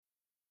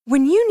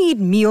When you need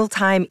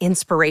mealtime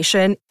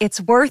inspiration,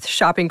 it's worth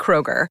shopping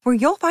Kroger, where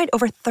you'll find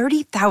over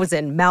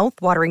 30,000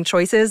 mouth-watering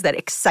choices that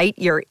excite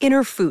your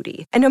inner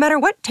foodie. And no matter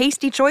what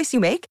tasty choice you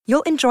make,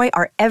 you'll enjoy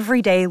our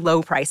everyday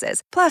low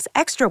prices, plus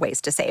extra ways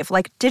to save,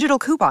 like digital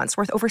coupons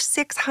worth over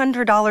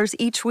 $600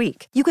 each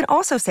week. You can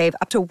also save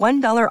up to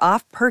 $1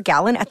 off per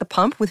gallon at the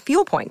pump with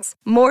fuel points.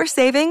 More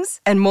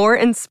savings and more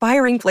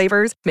inspiring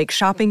flavors make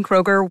shopping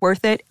Kroger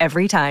worth it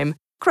every time.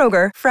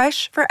 Kroger,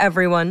 fresh for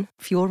everyone.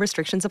 Fuel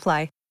restrictions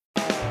apply.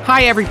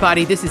 Hi,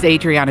 everybody. This is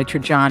Adriana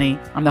Trajani.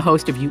 I'm the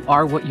host of You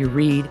Are What You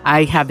Read.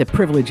 I have the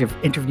privilege of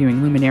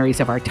interviewing luminaries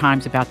of our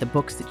times about the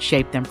books that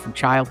shaped them from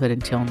childhood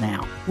until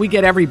now. We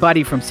get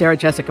everybody from Sarah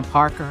Jessica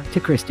Parker to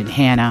Kristen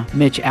Hanna,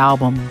 Mitch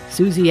Albom,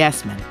 Susie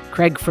Essman,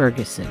 Craig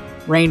Ferguson,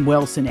 Rainn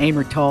Wilson,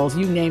 Amor Tolls,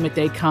 you name it,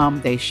 they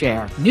come, they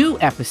share. New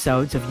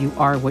episodes of You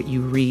Are What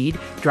You Read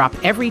drop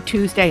every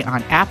Tuesday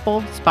on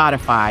Apple,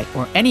 Spotify,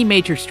 or any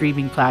major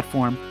streaming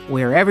platform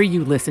wherever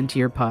you listen to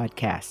your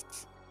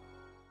podcasts.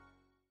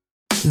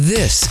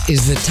 This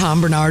is the Tom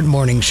Barnard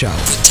Morning Show.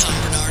 The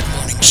Tom Barnard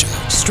Morning Show.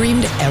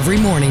 Streamed every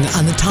morning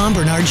on the Tom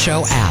Barnard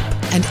Show app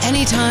and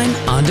anytime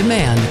on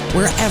demand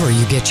wherever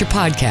you get your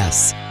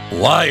podcasts.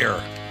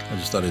 Liar. I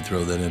just thought I'd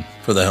throw that in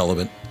for the hell of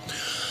it.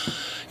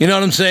 You know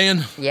what I'm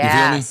saying?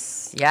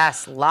 Yes. You feel me?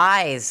 Yes.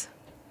 Lies.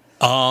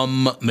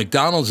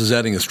 McDonald's is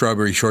adding a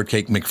strawberry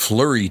shortcake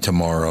McFlurry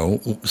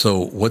tomorrow.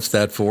 So what's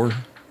that for?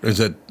 Is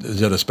that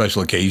a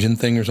special occasion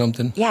thing or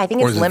something? Yeah, I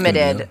think it's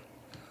limited.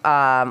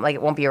 Like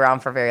it won't be around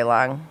for very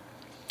long.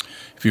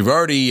 If you've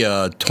already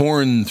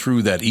torn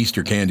through that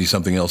Easter candy,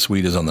 something else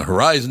sweet is on the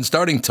horizon.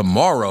 Starting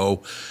tomorrow,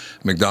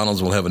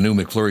 McDonald's will have a new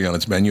McFlurry on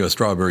its menu, a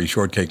strawberry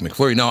shortcake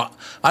McFlurry. Now,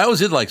 I always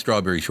did like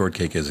strawberry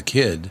shortcake as a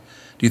kid.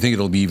 Do you think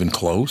it'll be even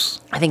close?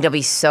 I think it'll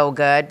be so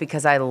good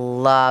because I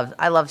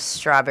love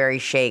strawberry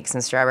shakes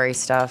and strawberry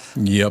stuff.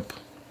 Yep.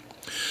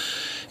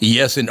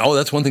 Yes, and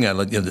that's one thing I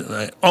like.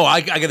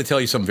 I got to tell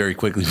you something very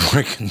quickly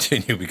before I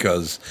continue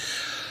because...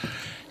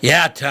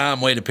 Yeah,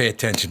 Tom, way to pay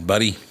attention,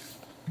 buddy.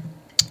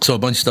 So a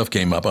bunch of stuff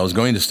came up. I was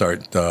going to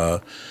start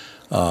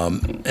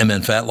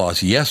MN Fat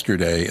Loss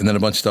yesterday, and then a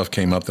bunch of stuff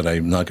came up that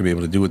I'm not going to be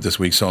able to do it this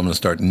week, so I'm going to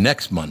start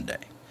next Monday.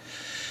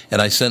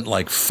 And I sent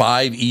like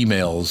 5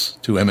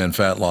 emails to MN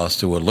Fat Loss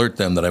to alert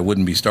them that I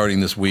wouldn't be starting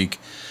this week,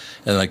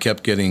 and I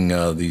kept getting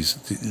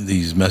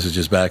these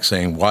messages back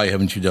saying, why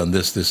haven't you done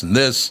this, this, and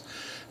this?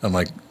 I'm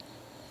like,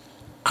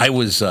 I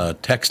was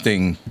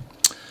texting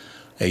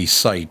a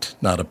site,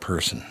 not a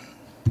person.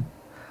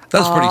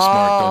 That's pretty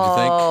smart, don't you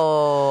think?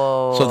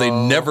 So they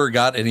never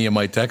got any of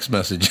my text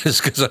messages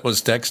because I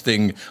was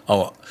texting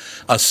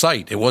a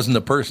site. It wasn't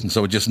a person,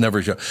 so it just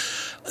never showed.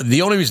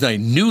 The only reason I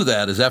knew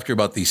that is after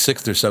about the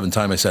 6th or 7th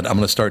time I said, I'm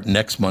going to start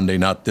next Monday,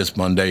 not this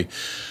Monday.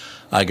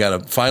 I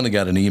finally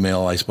got an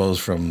email, I suppose,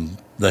 from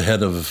the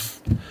head of,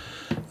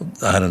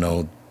 I don't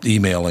know,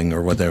 emailing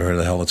or whatever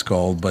the hell it's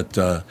called. But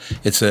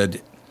it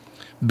said,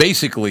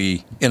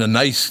 basically, in a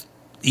nice,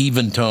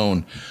 even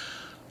tone,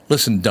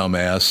 listen,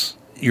 dumbass.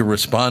 You're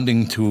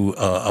responding to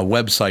a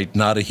website,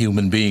 not a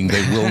human being.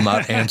 They will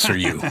not answer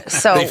you.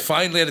 So they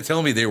finally had to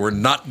tell me they were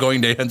not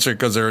going to answer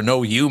because there are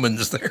no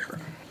humans there.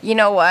 You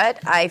know what?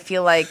 I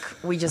feel like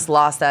we just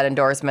lost that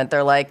endorsement.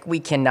 They're like, we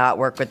cannot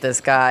work with this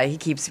guy. He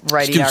keeps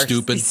writing He's too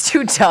stupid. He's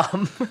too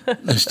dumb.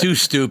 He's too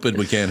stupid.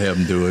 We can't have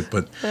him do it.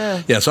 But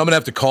yeah, so I'm going to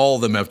have to call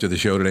them after the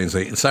show today and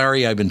say,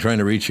 sorry, I've been trying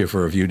to reach you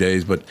for a few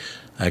days, but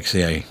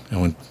actually I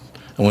went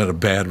a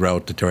bad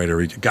route to try to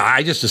reach you.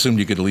 I just assumed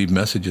you could leave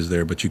messages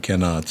there, but you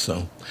cannot.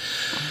 So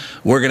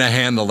we're going to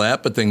handle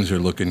that, but things are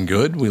looking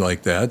good. We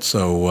like that.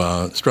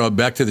 So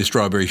back to the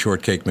strawberry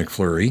shortcake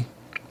McFlurry,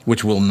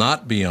 which will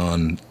not be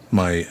on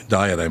my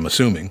diet, I'm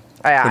assuming.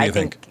 What do you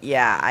think?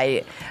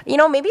 Yeah,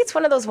 maybe it's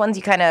one of those ones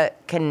you kind of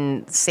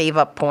can save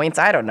up points.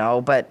 I don't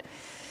know, but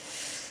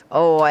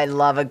I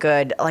love a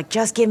good,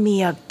 just give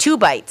me 2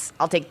 bites.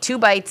 I'll take 2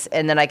 bites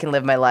and then I can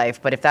live my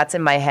life. But if that's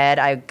in my head,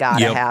 I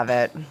gotta have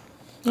it.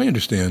 I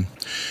understand.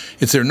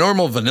 It's their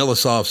normal vanilla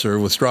soft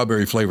serve with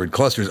strawberry-flavored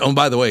clusters. Oh,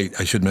 by the way,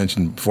 I should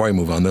mention before I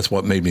move on, that's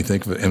what made me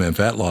think of MN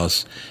Fat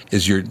Loss,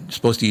 is you're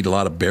supposed to eat a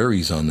lot of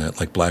berries on that,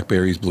 like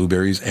blackberries,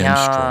 blueberries, and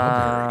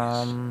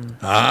strawberries.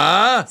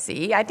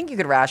 See, I think you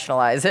could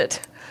rationalize it.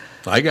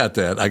 I got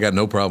that. I got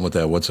no problem with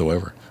that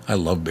whatsoever. I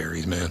love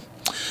berries, man.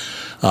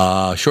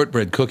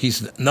 Shortbread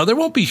cookies. No, there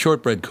won't be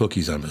shortbread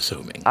cookies, I'm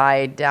assuming.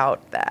 I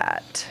doubt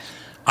that.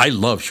 I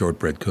love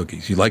shortbread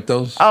cookies. You like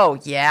those? Oh,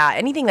 yeah.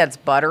 Anything that's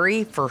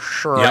buttery, for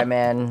sure, Yep. I'm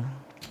in.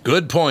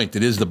 Good point.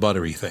 It is the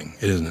buttery thing,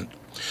 isn't it?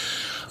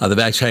 They've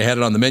actually had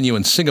it on the menu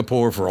in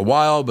Singapore for a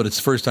while, but it's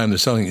the first time they're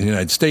selling it in the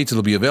United States.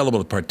 It'll be available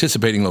at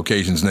participating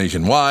locations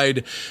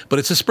nationwide, but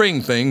it's a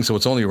spring thing, so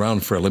it's only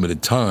around for a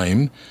limited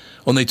time.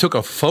 When they took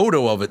a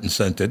photo of it and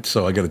sent it,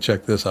 so I got to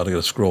check this out. I got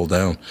to scroll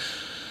down.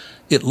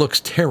 It looks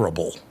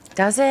terrible.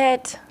 Does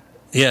it?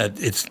 Yeah,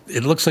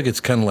 it looks like it's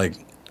kind of like,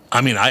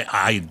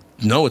 I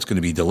know it's going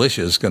to be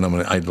delicious, and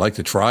I'd like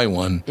to try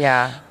one.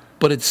 Yeah.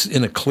 But it's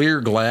in a clear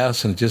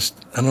glass, and it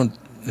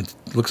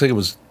looks like it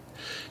was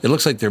It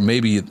looks like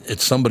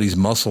it's somebody's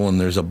muscle and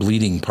there's a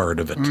bleeding part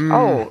of it.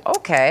 Oh,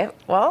 okay.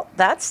 Well,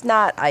 that's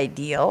not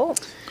ideal.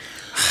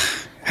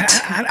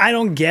 I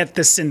don't get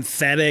the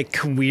synthetic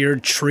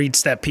weird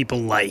treats that people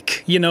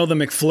like. You know, the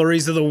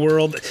McFlurries of the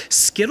world.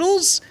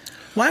 Skittles?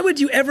 Why would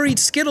you ever eat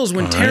Skittles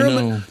when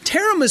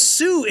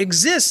tiramisu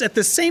exists at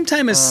the same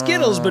time as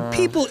Skittles, but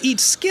people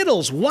eat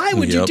Skittles? Why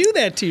would you do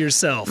that to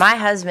yourself? My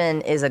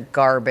husband is a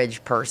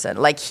garbage person.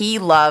 Like, he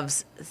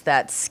loves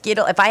that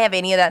Skittle. If I have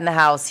any of that in the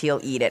house,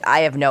 he'll eat it.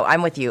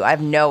 I'm with you. I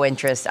have no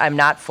interest. I'm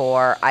not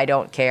for. I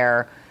don't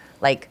care.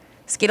 Like,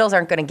 Skittles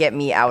aren't going to get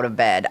me out of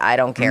bed. I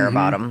don't care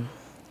about them.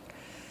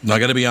 Now, I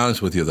got to be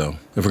honest with you, though.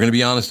 If we're going to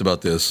be honest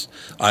about this,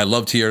 I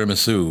love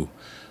tiramisu,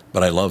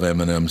 but I love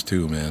M&Ms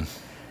too, man.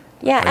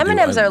 Yeah,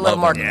 M&Ms are a little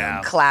more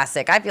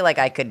classic. I feel like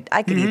I could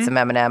eat some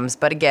M&Ms,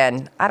 but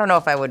again, I don't know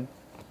if I would.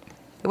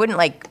 It wouldn't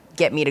like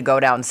get me to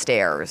go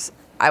downstairs.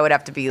 There'd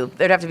have to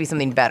be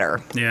something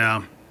better.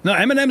 Yeah. No,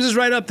 M&Ms is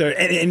right up there,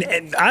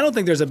 and I don't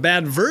think there's a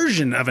bad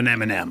version of an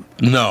M&M.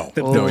 No,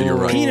 you're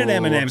right. Peanut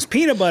M&Ms,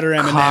 peanut butter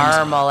M&Ms,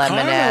 caramel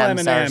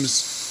M&Ms are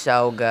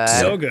so good.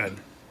 So good.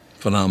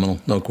 Phenomenal,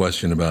 no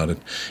question about it.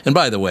 And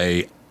by the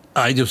way,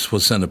 I just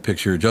was sent a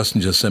picture. Justin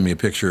just sent me a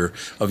picture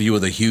of you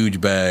with a huge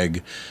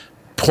bag,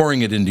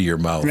 pouring it into your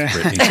mouth,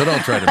 Brittany. So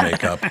don't try to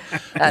make up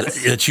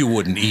that you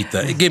wouldn't eat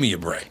that. Give me a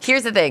break.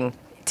 Here's the thing.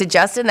 To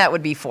Justin, that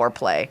would be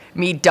foreplay.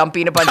 Me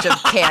dumping a bunch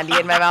of candy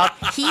in my mouth.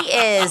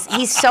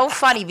 He's so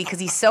funny because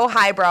he's so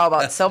highbrow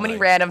about so many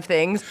random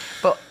things.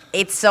 But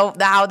it's so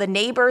how the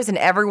neighbors and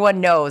everyone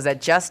knows that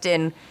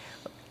Justin,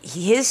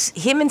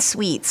 him and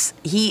sweets,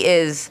 he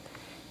is,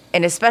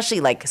 and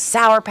especially like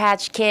Sour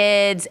Patch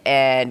Kids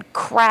and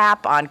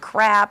crap on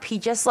crap. He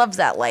just loves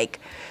that like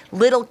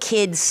little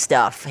kid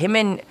stuff. Him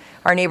and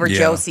our neighbor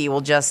Josie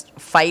will just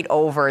fight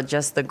over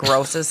just the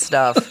grossest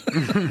stuff.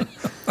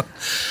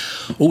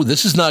 Oh,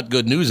 this is not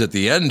good news at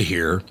the end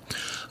here.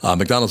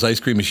 McDonald's ice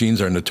cream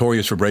machines are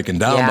notorious for breaking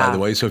down, by the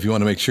way. So if you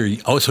want to make sure...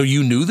 so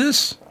you knew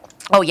this?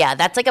 Oh, yeah.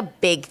 That's like a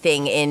big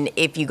thing.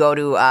 If you go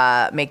to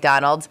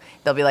McDonald's,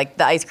 they'll be like,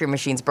 the ice cream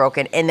machine's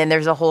broken. And then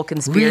there's a whole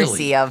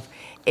conspiracy of,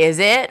 is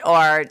it?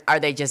 Or are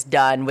they just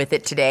done with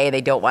it today?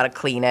 They don't want to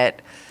clean it.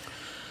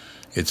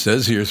 It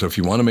says here, so if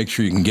you want to make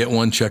sure you can get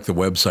one, check the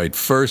website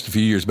first. A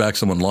few years back,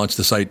 someone launched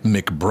the site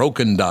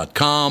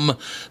McBroken.com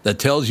that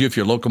tells you if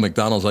your local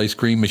McDonald's ice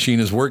cream machine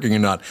is working or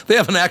not. They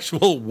have an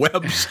actual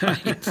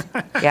website.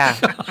 Yeah.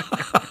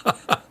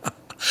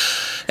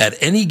 At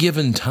any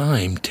given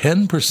time,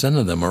 10%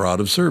 of them are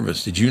out of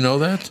service. Did you know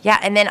that? Yeah,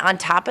 and then on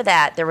top of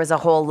that, there was a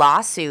whole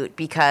lawsuit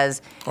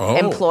because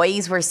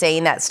employees were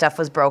saying that stuff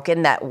was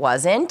broken that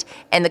wasn't,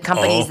 and the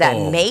companies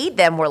that made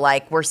them were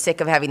like, we're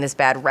sick of having this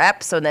bad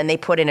rep, so then they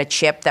put in a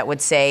chip that would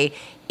say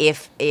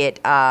if it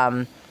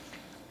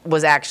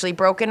was actually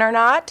broken or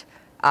not.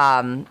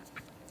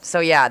 So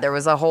yeah, there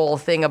was a whole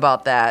thing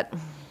about that.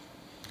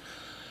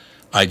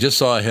 I just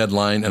saw a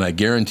headline, and I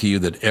guarantee you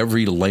that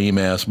every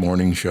lame-ass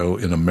morning show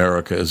in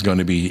America is going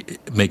to be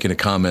making a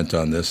comment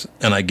on this,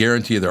 and I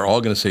guarantee you they're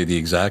all going to say the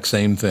exact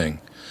same thing.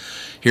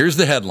 Here's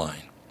the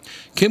headline.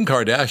 Kim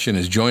Kardashian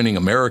is joining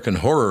American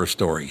Horror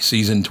Story,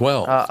 Season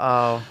 12.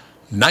 Uh-oh.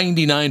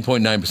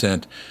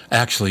 99.9%.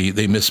 Actually,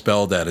 they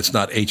misspelled that. It's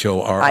not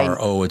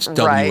H-O-R-R-O. It's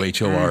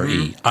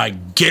W-H-O-R-E. I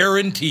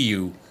guarantee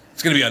you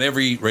it's going to be on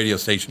every radio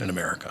station in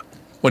America.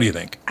 What do you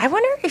think? I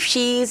wonder if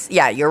she's...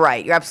 Yeah, you're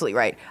right. You're absolutely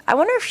right. I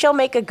wonder if she'll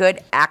make a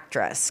good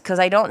actress, because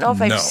I don't know if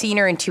I've seen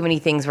her in too many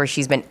things where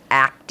she's been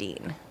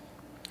acting.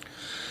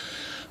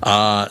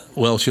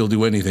 Well, she'll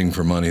do anything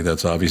for money,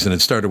 that's obvious. And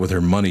it started with her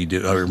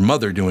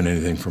mother doing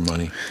anything for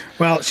money.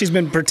 Well, she's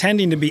been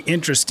pretending to be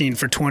interesting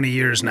for 20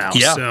 years now.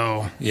 Yeah.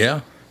 So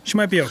yeah. She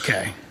might be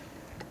okay.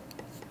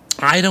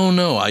 I don't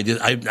know. I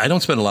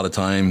don't spend a lot of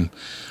time.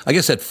 I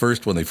guess at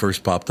first when they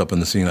first popped up in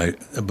the scene,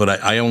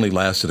 I only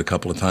lasted a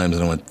couple of times,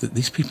 and I went,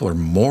 these people are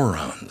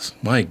morons.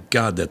 My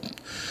God,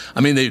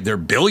 they're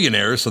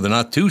billionaires, so they're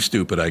not too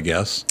stupid, I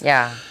guess.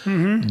 Yeah.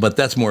 Mm-hmm. But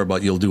that's more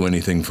about you'll do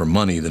anything for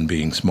money than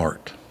being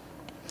smart.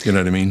 You know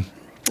what I mean?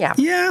 Yeah.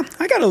 Yeah,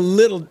 I got a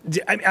little.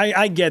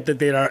 I get that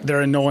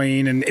they're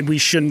annoying, and we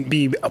shouldn't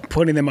be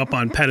putting them up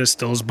on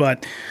pedestals.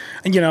 But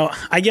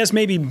I guess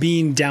maybe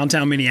being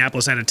downtown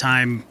Minneapolis at a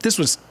time. This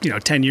was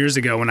 10 years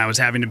ago when I was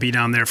having to be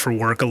down there for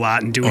work a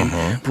lot and doing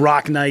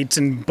rock nights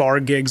and bar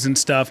gigs and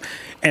stuff,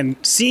 and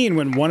seeing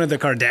when one of the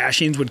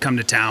Kardashians would come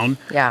to town.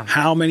 Yeah.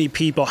 How many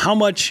people? How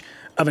much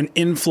of an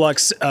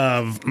influx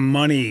of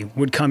money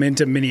would come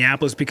into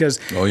Minneapolis? Because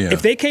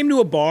if they came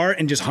to a bar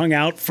and just hung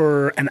out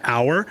for an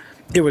hour,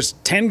 it was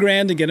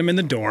 $10,000 to get them in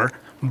the door,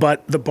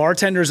 but the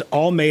bartenders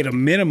all made a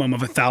minimum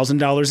of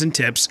 $1,000 in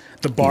tips.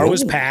 The bar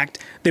was packed.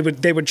 They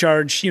would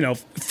charge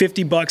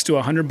 $50 to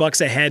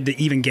 $100 a head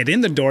to even get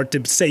in the door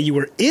to say you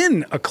were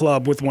in a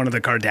club with one of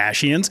the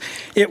Kardashians.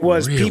 It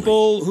was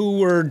people who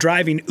were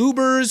driving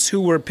Ubers,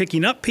 who were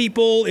picking up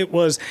people.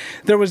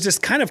 There was this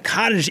kind of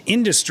cottage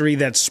industry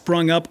that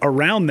sprung up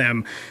around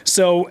them.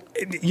 So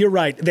you're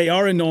right. They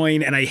are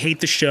annoying, and I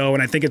hate the show,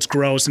 and I think it's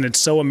gross, and it's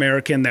so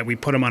American that we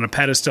put them on a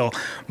pedestal.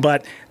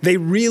 But they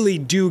really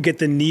do get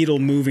the needle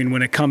moving moving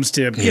when it comes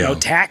to you know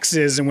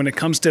taxes and when it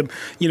comes to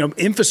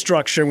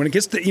infrastructure. When it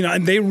gets to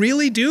and they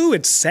really do.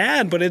 It's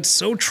sad, but it's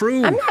so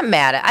true. I'm not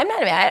mad. I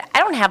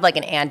don't have like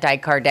an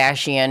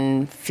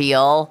anti-Kardashian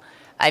feel.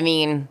 I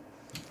mean,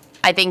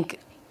 I think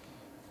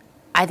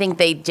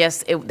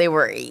they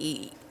were.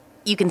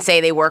 You can say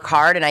they work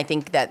hard, and I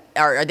think that,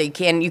 or you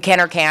can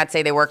or can't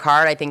say they work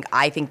hard. I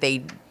think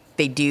they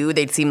do.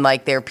 They seem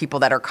like they're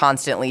people that are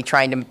constantly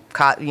trying to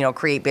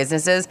create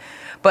businesses.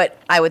 But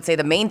I would say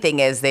the main thing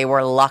is they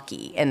were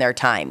lucky in their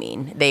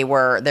timing. There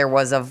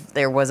was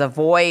a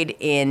void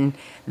in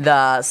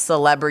the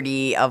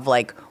celebrity of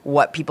like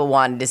what people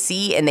wanted to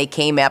see, and they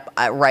came up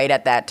right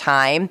at that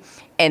time.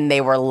 And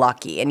they were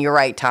lucky. And you're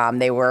right, Tom.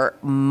 They were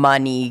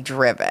money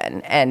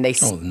driven. And they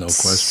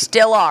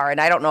still are. And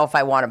I don't know if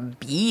I want to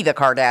be the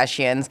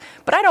Kardashians,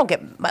 but I don't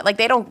get like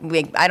I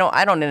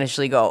don't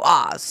initially go,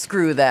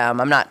 screw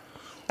them.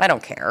 I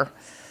don't care.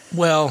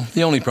 Well,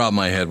 the only problem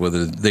I had with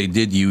it, they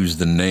did use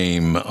the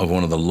name of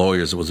one of the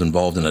lawyers that was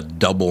involved in a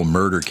double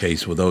murder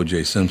case with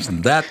O.J.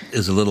 Simpson. That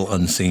is a little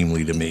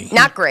unseemly to me.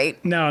 Not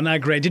great. No, not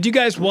great. Did you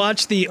guys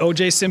watch the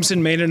O.J.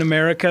 Simpson Made in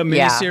America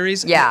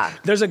miniseries? Yeah.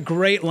 There's a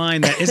great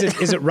line that is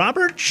it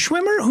Robert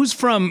Schwimmer? Who's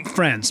from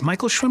Friends?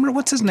 Michael Schwimmer?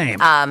 What's his name?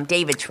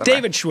 David Schwimmer.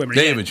 David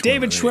Schwimmer.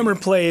 David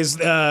Schwimmer plays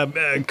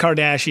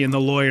Kardashian,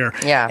 the lawyer.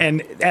 Yeah.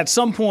 And at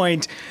some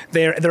point,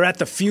 they're at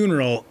the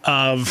funeral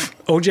of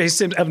O.J.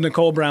 Simpson, of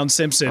Nicole Brown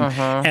Simpson.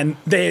 And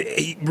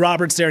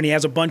Robert's there, and he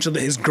has a bunch of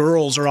his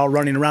girls are all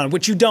running around,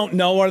 which you don't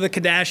know are the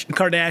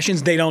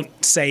Kardashians. They don't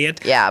say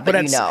it. Yeah, but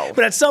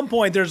But at some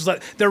point,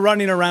 they're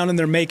running around and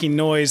they're making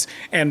noise,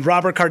 and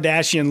Robert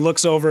Kardashian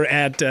looks over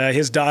at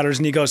his daughters,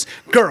 and he goes,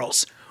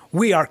 "Girls,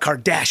 we are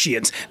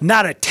Kardashians,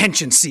 not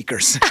attention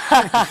seekers."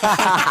 That's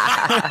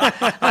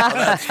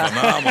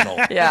phenomenal.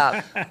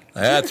 Yeah.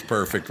 That's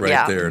perfect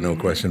right there, no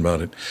question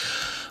about it.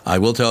 I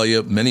will tell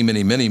you, many,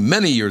 many, many,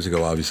 many years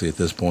ago, obviously at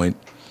this point,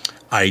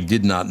 I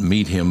did not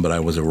meet him, but I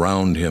was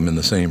around him in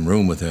the same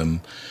room with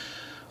him.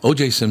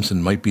 O.J.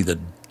 Simpson might be the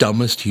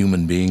dumbest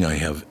human being I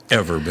have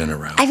ever been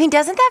around. I mean,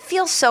 doesn't that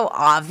feel so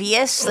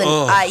obvious?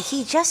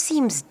 He just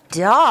seems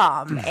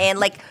dumb. And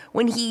like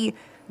when he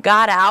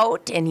got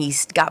out and he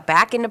got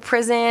back into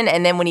prison,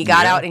 and then when he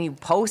got out and he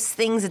posts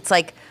things, it's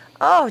like,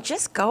 oh,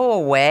 just go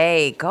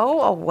away.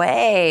 Go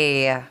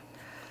away.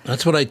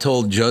 That's what I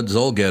told Judd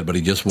Zulgad, but he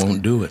just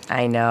won't do it.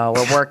 I know.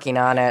 We're working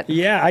on it.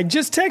 Yeah, I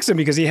just texted him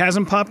because he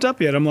hasn't popped up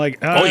yet. I'm like,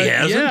 oh, he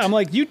hasn't? Yeah, I'm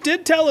like, you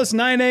did tell us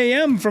 9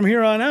 a.m. from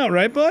here on out,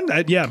 right,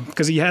 bud? Yeah,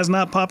 because he has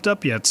not popped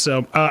up yet.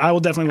 So I will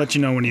definitely let you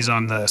know when he's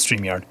on the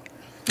StreamYard.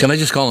 Can I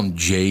just call him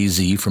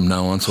Jay-Z from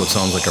now on so it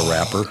sounds like a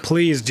rapper?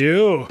 Please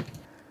do.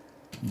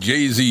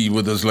 Jay-Z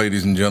with us,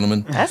 ladies and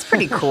gentlemen. That's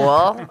pretty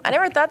cool. I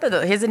never thought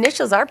that his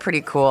initials are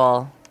pretty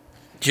cool.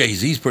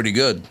 Jay-Z's pretty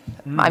good.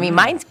 I mean,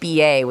 mine's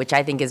BA, which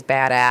I think is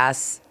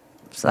badass.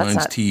 So that's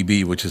mine's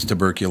TB, which is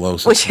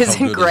tuberculosis. Which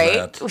isn't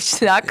great. Which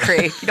is not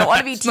great. You don't want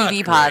to be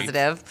TB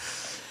positive.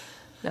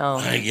 No.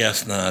 I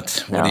guess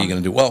not. What are you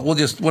going to do? Well, we'll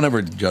just,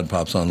 whenever Judd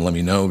pops on, let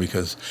me know,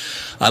 because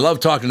I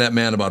love talking to that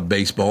man about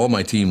baseball.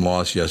 My team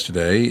lost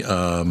yesterday.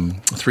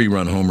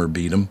 3-run homer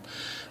beat them.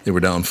 They were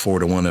down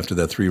 4-1 after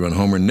that 3-run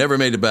homer. Never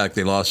made it back.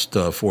 They lost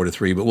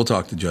 4-3, but we'll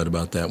talk to Judd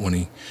about that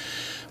when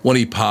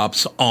he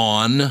pops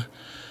on.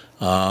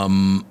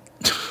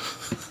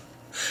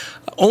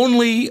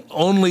 Only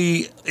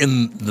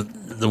in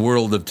the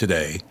world of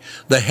today,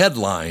 the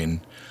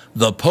headline,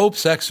 "The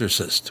Pope's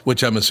Exorcist,"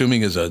 which I'm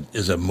assuming is a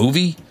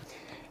movie.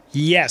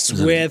 Yes,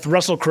 with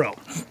Russell Crowe.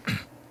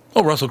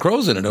 Oh, Russell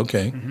Crowe's in it.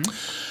 Okay. Mm-hmm.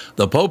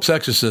 The Pope's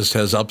Exorcist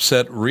has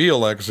upset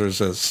real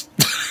exorcists.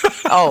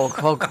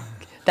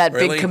 That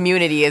really? Big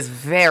community is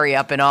very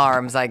up in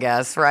arms, I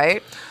guess,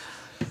 right?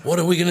 What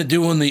are we going to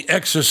do in the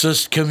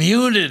exorcist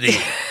community?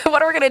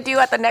 What are we going to do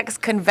at the next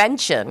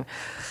convention?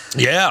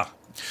 Yeah.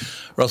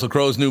 Russell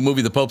Crowe's new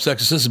movie, The Pope's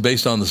Exorcist, is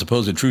based on the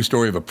supposed true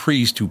story of a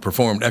priest who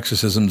performed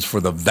exorcisms for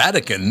the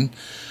Vatican.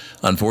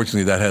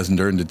 Unfortunately, that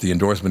hasn't earned it the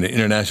endorsement of the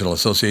International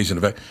Association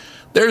of...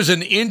 There's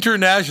an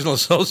International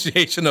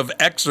Association of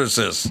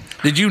Exorcists.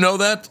 Did you know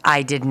that?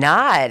 I did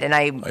not, and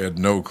I had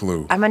no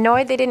clue. I'm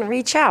annoyed they didn't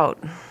reach out.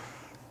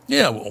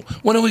 Yeah, well,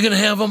 when are we going to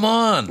have them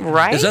on?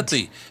 Right? Is that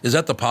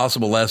the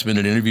possible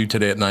last-minute interview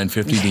today at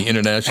 9:50, the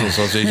International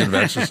Association of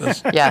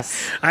Exorcists?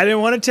 Yes. I didn't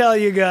want to tell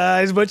you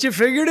guys, but you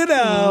figured it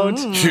out.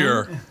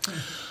 Sure.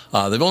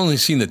 They've only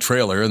seen the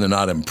trailer, and they're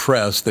not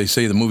impressed. They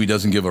say the movie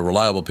doesn't give a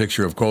reliable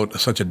picture of, quote,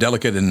 such a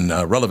delicate and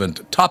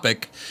relevant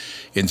topic.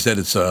 Instead,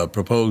 its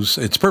purpose,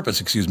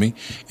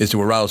 is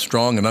to arouse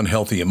strong and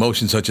unhealthy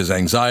emotions such as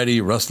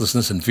anxiety,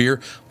 restlessness, and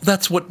fear.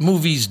 That's what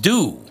movies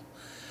do.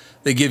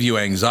 They give you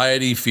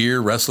anxiety,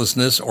 fear,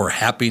 restlessness, or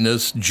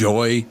happiness,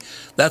 joy.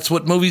 That's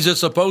what movies are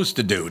supposed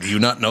to do. Do you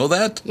not know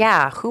that?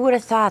 Yeah, who would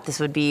have thought this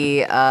would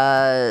be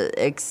an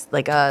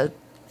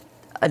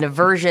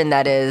aversion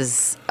that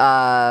is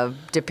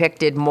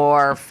depicted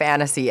more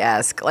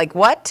fantasy-esque? Like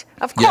what?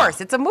 Of course,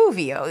 It's a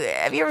movie.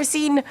 Have you ever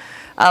seen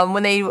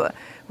when they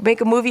make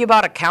a movie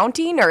about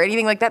accounting or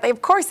anything like that?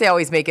 Of course, they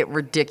always make it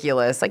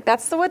ridiculous. Like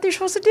that's what they're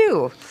supposed to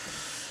do.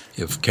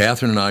 if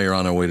Catherine and I are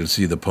on our way to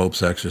see The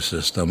Pope's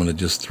Exorcist, I'm going to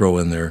just throw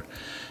in there,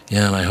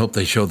 yeah, and I hope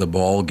they show the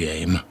ball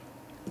game.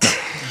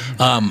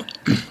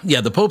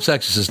 Yeah, The Pope's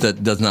Exorcist,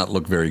 that does not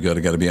look very good,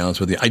 I got to be honest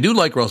with you. I do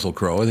like Russell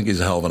Crowe. I think he's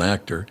a hell of an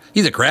actor.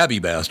 He's a crabby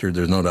bastard,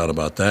 there's no doubt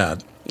about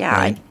that. Yeah,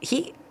 right?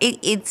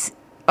 It's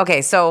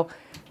okay, so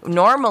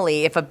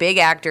normally if a big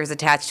actor is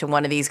attached to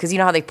one of these, because you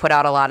know how they put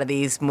out a lot of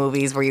these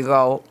movies where you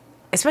go,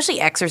 especially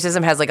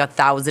Exorcism has like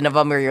 1,000 of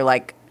them where you're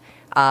like,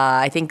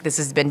 I think this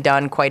has been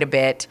done quite a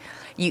bit.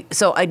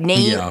 So a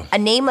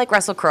name like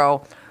Russell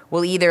Crowe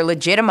will either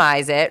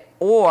legitimize it,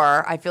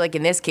 or I feel like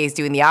in this case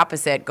doing the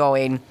opposite,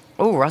 going,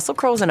 oh, Russell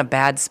Crowe's in a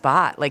bad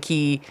spot. Like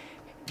he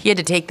had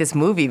to take this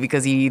movie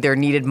because he either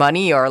needed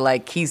money or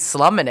like he's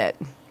slumming it.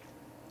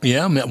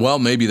 Yeah, well,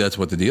 maybe that's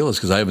what the deal is,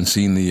 because I haven't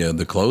seen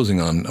the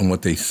closing on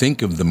what they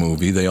think of the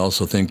movie. They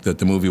also think that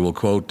the movie will,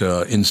 quote,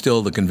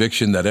 instill the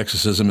conviction that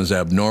exorcism is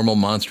abnormal,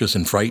 monstrous,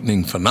 and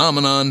frightening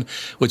phenomenon,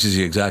 which is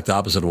the exact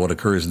opposite of what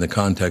occurs in the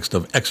context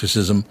of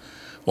exorcism.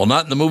 Well,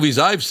 not in the movies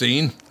I've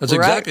seen. That's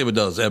exactly what it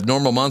does,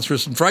 abnormal,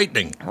 monstrous, and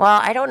frightening.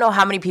 Well, I don't know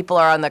how many people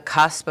are on the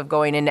cusp of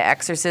going into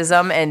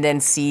exorcism and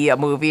then see a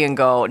movie and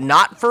go,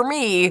 not for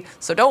me,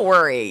 so don't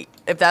worry.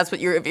 If that's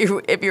what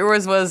if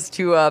yours was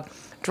to...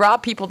 draw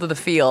people to the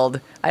field.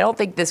 I don't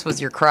think this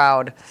was your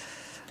crowd.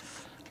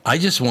 I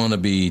just want to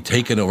be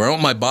taken over. I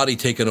want my body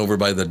taken over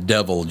by the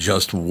devil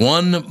just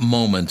one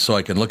moment so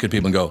I can look at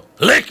people and go,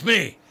 lick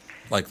me!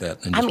 Like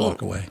that, and just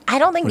walk away. I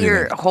don't think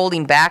you're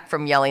holding back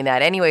from yelling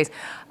that. Anyways.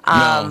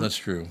 No, that's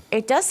true.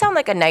 It does sound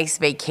like a nice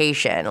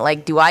vacation.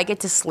 Like, do I get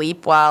to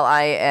sleep while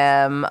I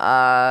am...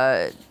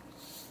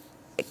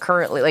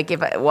 currently, like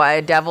if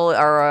a devil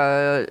or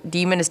a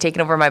demon is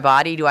taking over my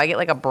body, do I get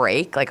like a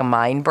break, like a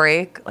mind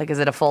break? Like, is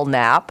it a full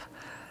nap?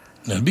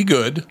 That'd be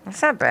good.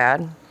 That's not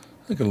bad.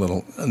 Like a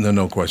little,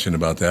 no question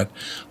about that.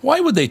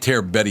 Why would they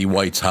tear Betty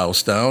White's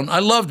house down? I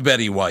loved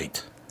Betty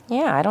White.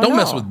 Yeah, I don't know. Don't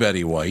mess with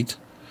Betty White.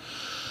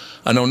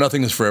 I know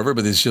nothing is forever,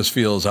 but this just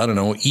feels, I don't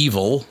know,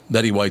 evil.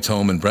 Betty White's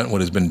home in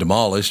Brentwood has been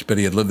demolished.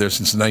 Betty had lived there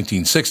since the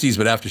 1960s,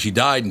 but after she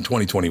died in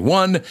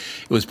 2021, it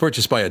was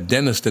purchased by a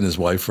dentist and his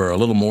wife for a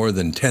little more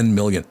than $10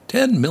 million.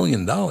 $10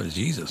 million,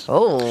 Jesus.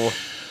 Oh.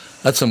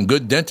 That's some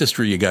good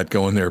dentistry you got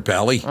going there,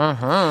 Pally.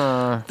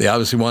 Uh-huh. They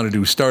obviously wanted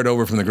to start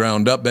over from the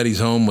ground up. Betty's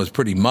home was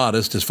pretty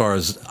modest as far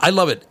as, I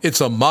love it. It's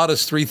a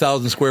modest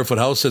 3,000 square foot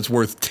house that's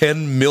worth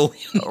 $10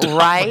 million.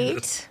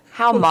 Right?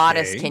 How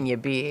modest can you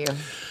be?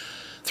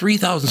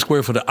 3,000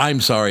 square foot. I'm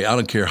sorry. I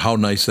don't care how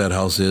nice that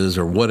house is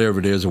or whatever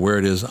it is or where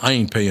it is. I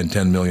ain't paying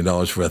 $10 million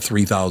for a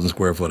 3,000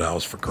 square foot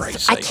house, for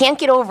Christ's sake. I can't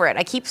get over it.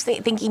 I keep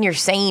thinking you're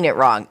saying it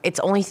wrong. It's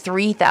only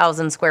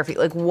 3,000 square feet.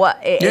 Like,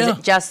 what? Is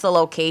it just the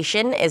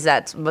location? Is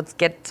that what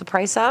gets the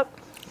price up?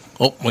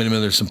 Oh, wait a minute.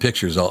 There's some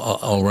pictures.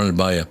 I'll run it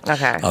by you.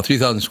 Okay.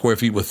 3,000 square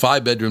feet with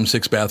 5 bedrooms,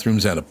 6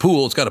 bathrooms, and a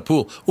pool. It's got a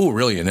pool. Oh,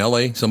 really? In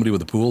L.A.? Somebody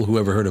with a pool? Who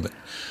ever heard of it?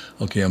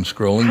 Okay, I'm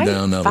scrolling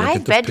down now.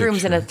 5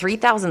 bedrooms and a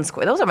 3,000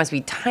 square. Those must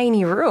be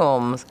tiny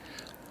rooms.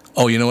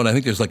 Oh, you know what? I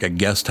think there's like a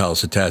guest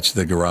house attached to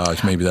the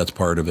garage. Maybe that's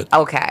part of it.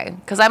 Okay,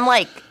 because I'm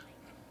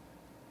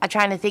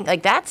trying to think.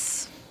 Like,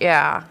 that's,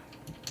 yeah.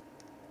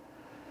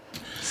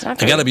 I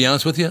got to be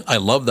honest with you. I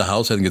love the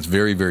house. I think it's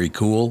very, very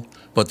cool.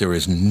 But there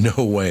is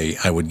no way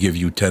I would give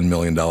you $10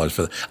 million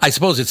for that. I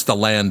suppose it's the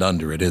land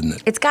under it, isn't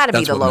it? It's got to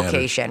be the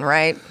location,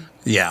 right?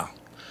 Yeah.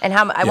 And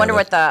I wonder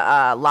what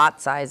the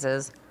lot size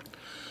is.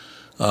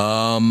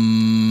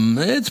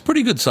 It's a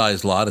pretty good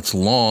sized lot. It's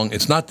long.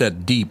 It's not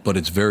that deep, but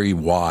it's very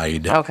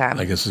wide. Okay.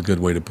 I guess is a good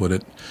way to put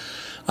it.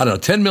 I don't know.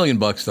 $10 million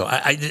though.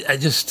 I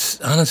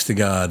just, honest to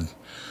God,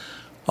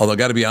 although I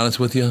got to be honest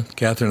with you,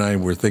 Catherine and I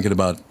were thinking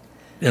about,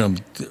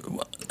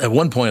 at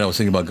one point I was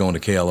thinking about going to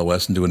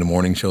KLOS and doing a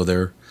morning show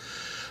there.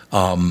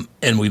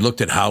 And we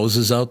looked at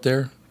houses out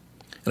there.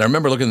 And I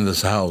remember looking at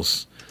this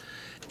house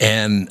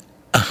and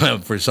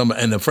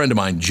and a friend of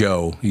mine,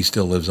 Joe, he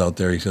still lives out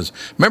there. He says,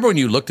 remember when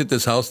you looked at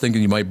this house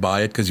thinking you might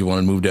buy it because you want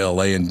to move to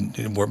L.A. and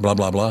blah,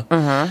 blah, blah?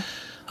 Mm-hmm.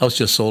 House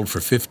just sold for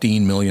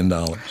 $15 million.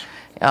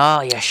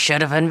 Oh, you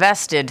should have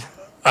invested.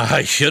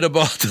 I should have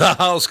bought the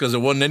house because it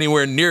wasn't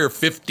anywhere near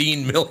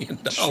 $15 million.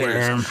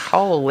 Sure.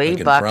 Holy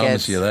buckets. I can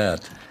promise you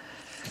that.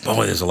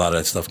 Boy, there's a lot of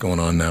that stuff going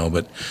on now.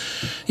 But,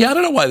 yeah, I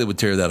don't know why they would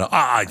tear that up.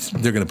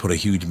 They're going to put a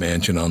huge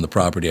mansion on the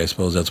property. I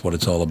suppose that's what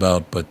it's all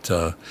about. But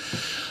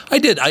I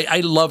did. I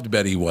loved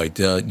Betty White.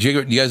 Did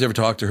you guys ever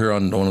talk to her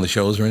on one of the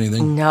shows or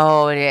anything?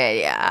 No.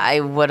 I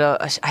would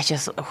have.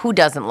 Who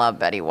doesn't love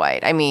Betty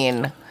White? I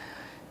mean,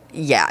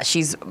 yeah,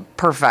 she's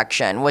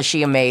perfection. Was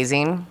she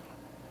amazing?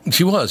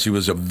 She was. She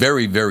was a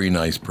very, very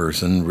nice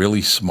person,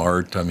 really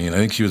smart. I mean, I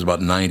think she was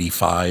about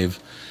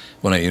 95.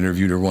 When I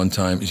interviewed her one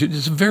time.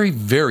 She's a very,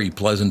 very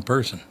pleasant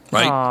person,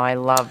 right? Oh, I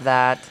love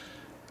that.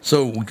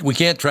 So we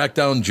can't track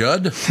down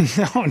Judd?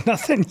 No,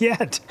 nothing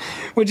yet,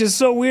 which is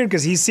so weird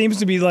because he seems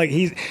to be like,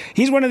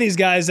 he's one of these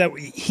guys that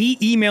he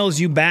emails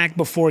you back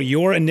before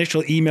your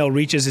initial email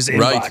reaches his inbox.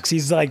 Right.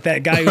 He's like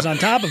that guy who's on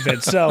top of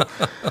it. So,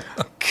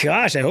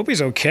 gosh, I hope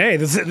he's okay.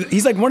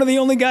 He's like one of the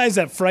only guys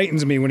that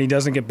frightens me when he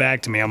doesn't get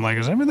back to me. I'm like,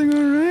 is everything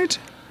all right?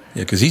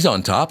 Yeah, because he's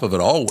on top of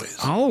it always.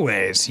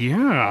 Always,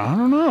 yeah. I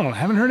don't know.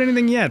 Haven't heard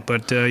anything yet,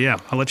 but yeah,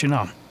 I'll let you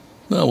know.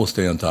 Well, we'll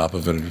stay on top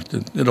of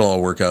it. It'll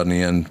all work out in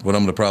the end. What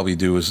I'm going to probably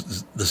do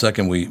is the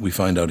second we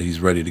find out he's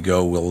ready to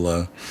go,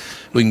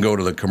 we can go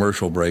to the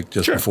commercial break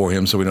just before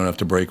him so we don't have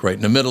to break right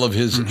in the middle of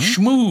his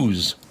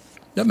schmooze.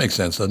 That makes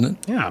sense, doesn't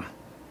it? Yeah.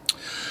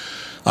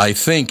 I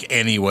think,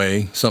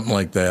 anyway, something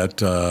like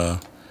that.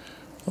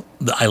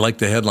 I like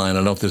the headline. I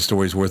don't know if this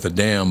story's worth a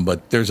damn,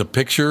 but there's a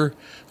picture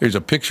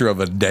of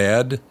a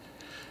dad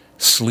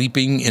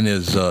sleeping in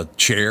his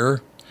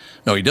chair.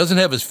 No, he doesn't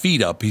have his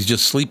feet up. He's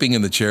just sleeping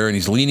in the chair, and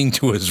he's leaning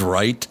to his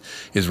right.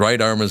 His right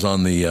arm is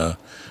on the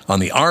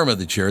arm of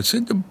the chair. It's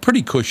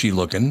pretty cushy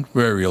looking,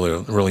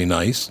 really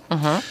nice.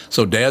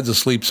 So dad's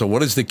asleep. So what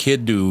does the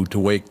kid do to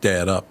wake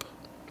dad up?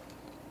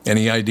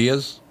 Any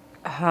ideas?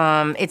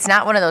 It's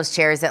not one of those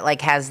chairs that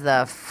like has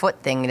the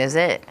foot thing, is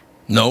it?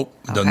 Nope,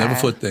 doesn't have a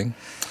foot thing.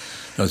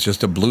 No, it's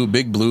just a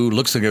big blue,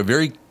 looks like a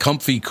very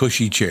comfy,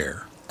 cushy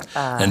chair.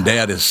 And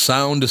dad is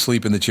sound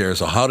asleep in the chair.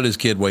 So how did his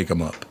kid wake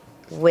him up?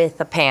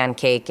 With a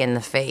pancake in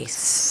the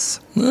face.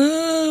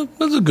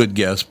 That's a good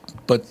guess,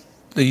 but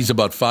he's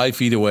about 5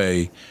 feet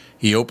away.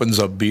 He opens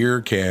a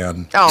beer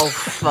can. Oh,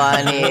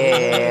 funny.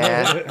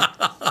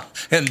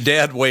 And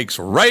dad wakes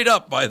right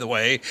up, by the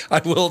way.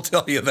 I will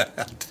tell you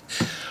that.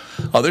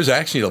 Oh, there's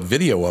actually a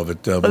video of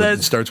it.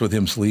 It starts with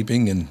him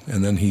sleeping, and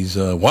then he's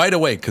wide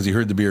awake because he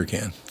heard the beer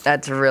can.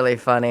 That's really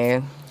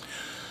funny.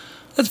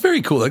 That's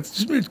very cool. Like,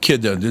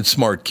 kid, a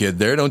smart kid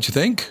there, don't you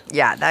think?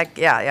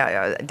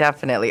 Yeah,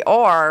 definitely.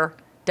 Or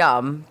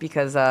dumb,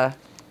 because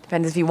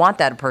depends if you want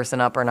that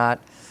person up or not.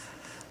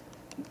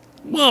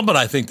 Well, but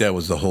I think that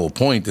was the whole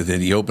point, that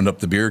he opened up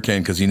the beer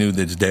can because he knew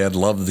that his dad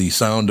loved the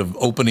sound of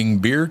opening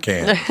beer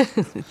cans.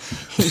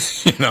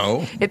 You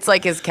know? It's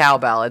like his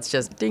cowbell. It's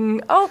just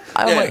ding. Oh,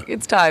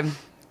 it's time.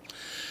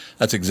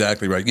 That's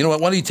exactly right. You know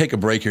what? Why don't you take a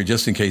break here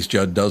just in case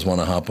Judd does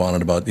want to hop on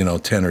at about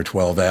 10 or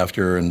 12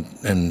 after,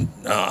 and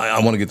I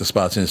want to get the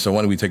spots in. So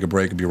why don't we take a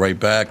break and be right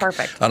back?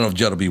 Perfect. I don't know if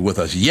Judd will be with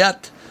us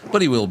yet,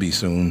 but he will be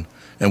soon,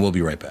 and we'll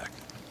be right back.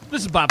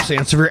 This is Bob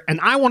Sansevier,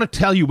 and I want to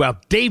tell you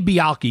about Dave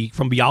Bialke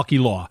from Bialke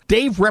Law.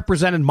 Dave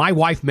represented my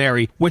wife,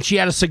 Mary, when she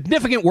had a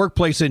significant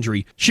workplace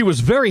injury. She was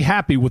very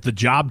happy with the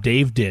job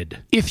Dave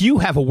did. If you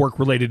have a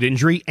work-related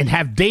injury and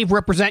have Dave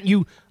represent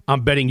you,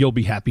 I'm betting you'll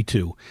be happy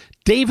too.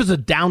 Dave is a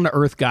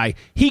down-to-earth guy.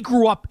 He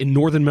grew up in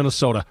northern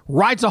Minnesota,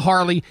 rides a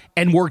Harley,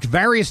 and worked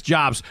various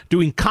jobs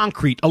doing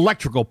concrete,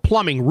 electrical,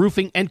 plumbing,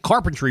 roofing, and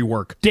carpentry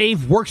work.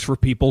 Dave works for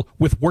people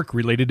with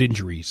work-related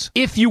injuries.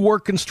 If you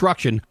work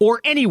construction,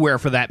 or anywhere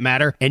for that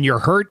matter, and you're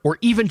hurt or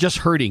even just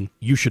hurting,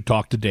 you should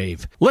talk to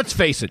Dave. Let's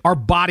face it, our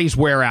bodies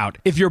wear out.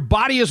 If your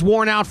body is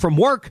worn out from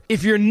work,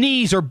 if your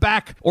knees or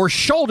back or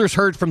shoulders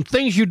hurt from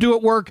things you do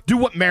at work, do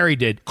what Mary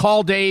did.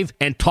 Call Dave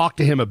and talk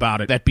to him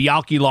about it at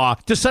Bialke Law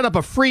to set up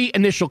a free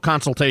initial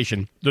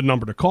consultation. The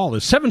number to call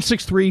is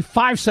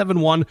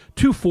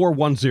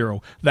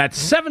 763-571-2410.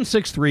 That's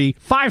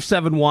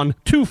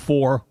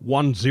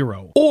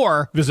 763-571-2410.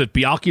 Or visit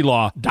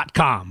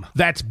BialkeLaw.com.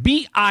 That's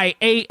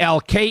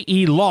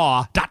BIALKE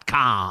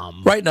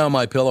Law.com. Right now,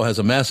 MyPillow has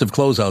a massive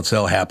closeout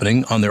sale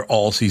happening on their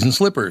all-season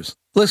slippers.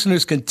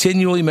 Listeners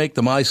continually make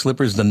the My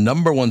Slippers the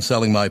 #1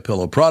 selling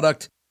MyPillow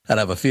product, and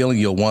I have a feeling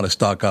you'll want to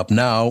stock up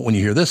now when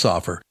you hear this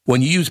offer.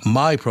 When you use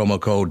my promo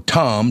code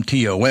TOM,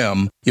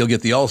 T-O-M, you'll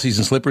get the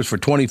all-season slippers for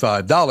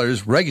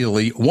 $25,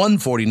 regularly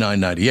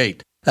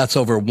 $149.98. That's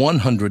over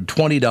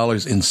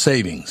 $120 in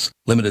savings.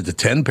 Limited to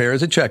 10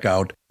 pairs at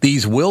checkout.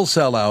 These will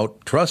sell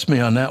out. Trust me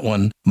on that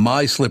one.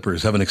 My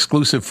slippers have an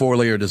exclusive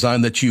 4-layer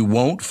design that you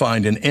won't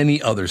find in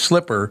any other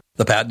slipper.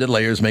 The patented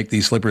layers make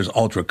these slippers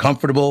ultra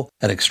comfortable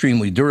and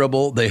extremely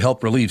durable. They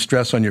help relieve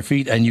stress on your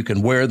feet, and you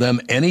can wear them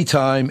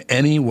anytime,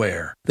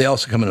 anywhere. They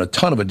also come in a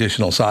ton of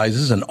additional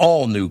sizes and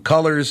all new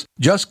colors.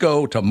 Just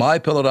go to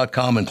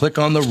MyPillow.com and click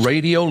on the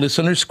radio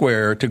listener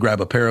square to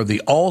grab a pair of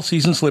the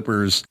all-season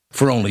slippers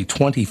for only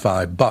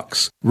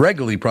 $25,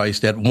 regularly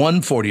priced at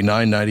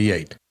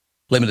 $149.98.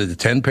 Limited to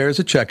 10 pairs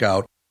at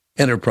checkout.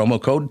 Enter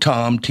promo code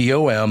TOM,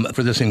 T-O-M,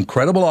 for this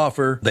incredible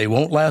offer. They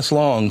won't last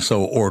long,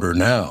 so order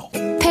now.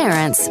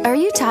 Parents, are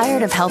you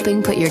tired of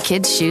helping put your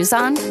kids' shoes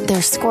on?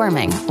 They're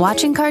squirming,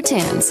 watching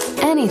cartoons,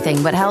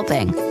 anything but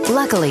helping.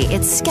 Luckily,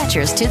 it's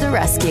Skechers to the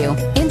rescue.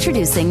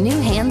 Introducing new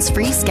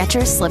hands-free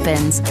Skechers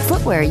slip-ins.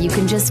 Footwear you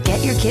can just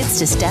get your kids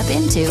to step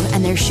into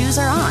and their shoes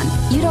are on.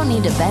 You don't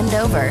need to bend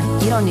over.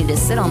 You don't need to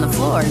sit on the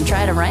floor and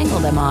try to wrangle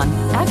them on.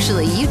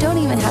 Actually, you don't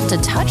even have to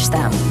touch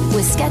them.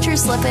 With Skechers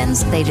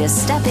slip-ins, they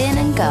just step in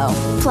and go.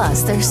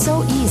 Plus, they're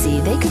so easy,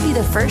 they could be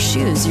the first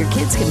shoes your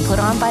kids can put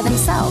on by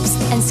themselves.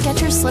 And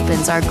Skechers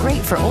slip-ins are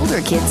great for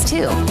older kids,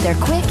 too. They're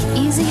quick,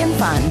 easy, and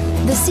fun.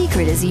 The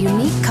secret is a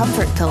unique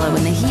comfort pillow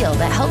in the heel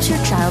that helps your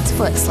child's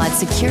foot slide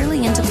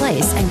securely into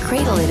place and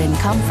cradle it in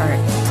comfort.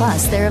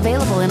 Plus, they're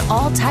available in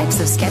all types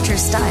of Skechers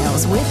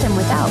styles with and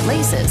without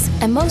laces.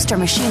 And most are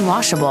machine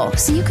washable,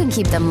 so you can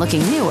keep them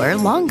looking newer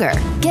longer.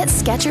 Get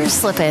Skechers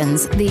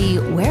Slip-ins, the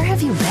where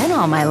have you been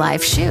all my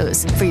life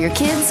shoes, for your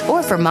kids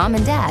or for mom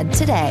and dad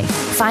today.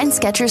 Find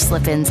Skechers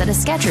Slip-ins at a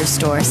Skechers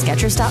store,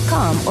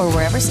 Skechers.com, or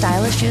wherever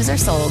stylish shoes are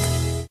sold.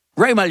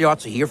 Ray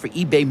Magliozzi here for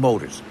eBay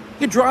Motors.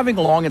 You're driving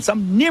along and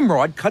some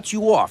nimrod cuts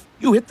you off.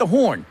 You hit the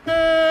horn.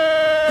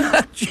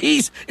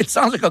 Jeez, it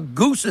sounds like a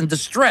goose in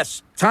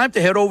distress. Time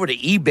to head over to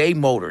eBay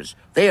Motors.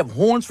 They have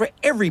horns for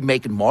every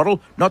make and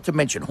model, not to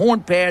mention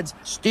horn pads,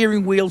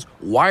 steering wheels,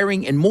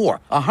 wiring, and more.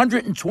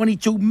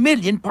 122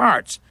 million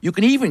parts. You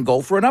can even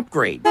go for an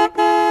upgrade.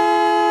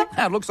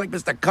 Looks like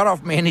Mr.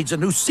 Cutoff Man needs a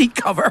new seat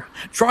cover.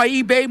 Try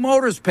eBay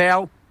Motors,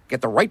 pal. Get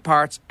the right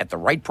parts at the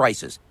right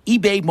prices.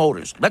 eBay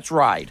Motors. Let's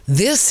ride.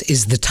 This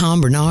is the Tom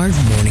Barnard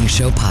Morning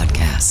Show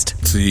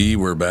podcast. See,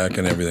 we're back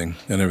and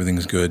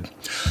everything's good.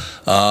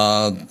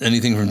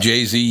 Anything from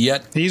Jay-Z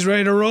yet? He's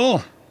ready to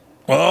roll.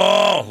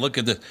 Oh, look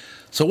at this.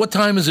 So what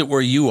time is it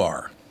where you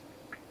are?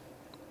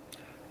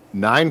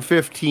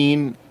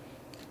 9:15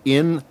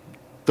 in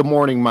the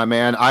morning, my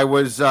man. I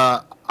was,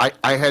 I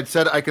had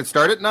said I could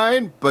start at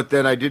 9, but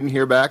then I didn't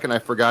hear back and I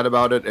forgot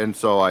about it, and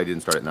so I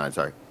didn't start at 9.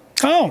 Sorry.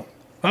 Oh,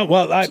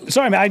 well,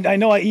 sorry, man. I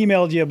know I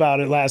emailed you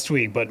about it last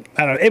week, but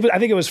I don't know. I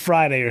think it was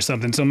Friday or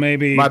something, so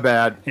maybe... My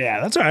bad.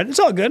 Yeah, that's all right. It's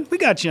all good. We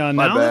got you on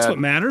now. That's what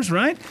matters,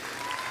 right?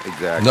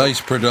 Exactly.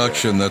 Nice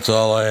production. That's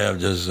all I have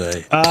to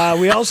say.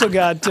 We also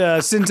got,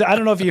 since I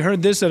don't know if you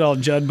heard this at all,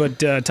 Judd, but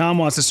Tom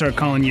wants to start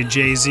calling you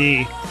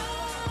Jay-Z.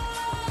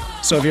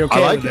 So if you're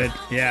okay with it,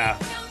 yeah.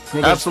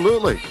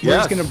 Absolutely. We're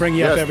just going to bring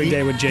you up every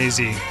day with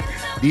Jay-Z.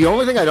 The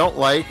only thing I don't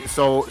like,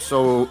 so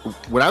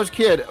when I was a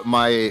kid,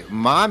 my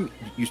mom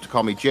used to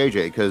call me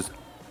JJ because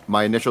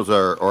my initials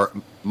or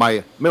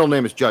my middle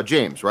name is Judd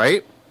James,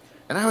 right?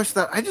 And I always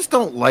thought, I just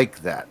don't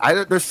like that.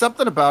 There's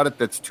something about it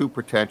that's too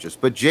pretentious.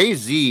 But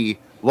Jay-Z,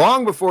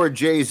 long before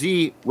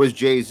Jay-Z was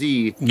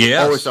Jay-Z,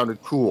 always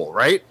sounded cool,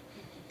 right?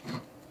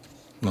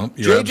 Well,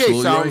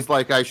 JJ sounds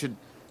right.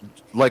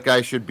 like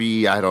I should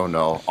be, I don't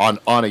know, on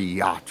a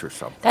yacht or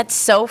something. That's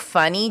so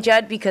funny,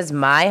 Judd, because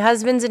my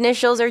husband's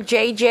initials are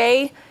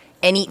JJ,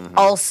 and he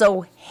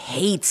also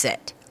hates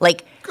it.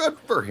 Like, good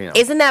for him.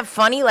 Isn't that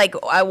funny? Like,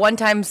 one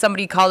time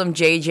somebody called him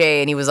JJ,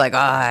 and he was like,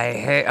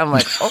 I'm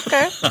like,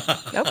 okay,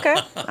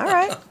 all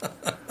right.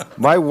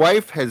 My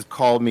wife has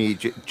called me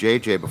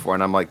JJ before,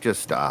 and I'm like,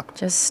 just stop.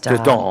 Just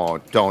stop.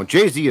 Just don't.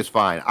 Jay-Z is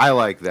fine. I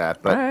like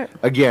that. But,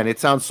 again, it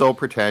sounds so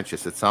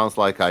pretentious. It sounds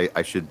like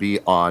I should be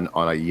on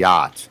a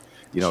yacht.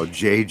 You know,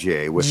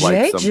 JJ with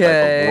like some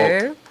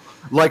type of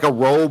like a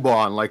robe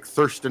on, like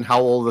Thurston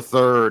Howell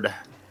III.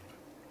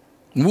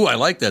 Ooh, I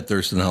like that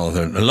Thurston Howell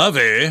III.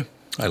 Lovey.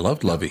 I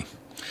loved Lovey.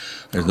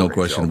 There's no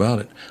question about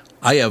it.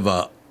 I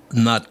have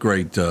not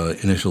great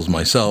initials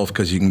myself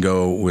because you can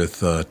go with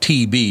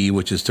TB,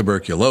 which is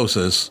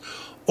tuberculosis,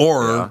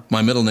 or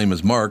my middle name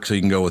is Mark, so you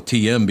can go with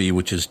TMB,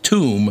 which is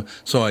tomb.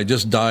 So I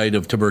just died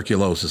of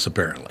tuberculosis,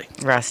 apparently.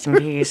 Rest in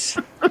peace.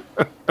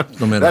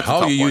 No matter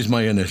how you use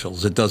my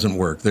initials, it doesn't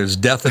work. There's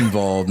death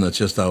involved, and that's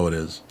just how it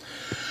is.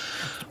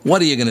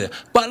 What are you going to do?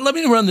 But let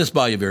me run this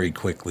by you very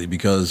quickly,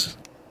 because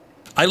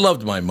I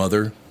loved my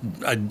mother.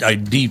 I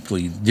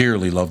deeply,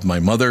 dearly loved my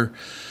mother.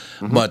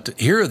 Mm-hmm. But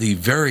here are the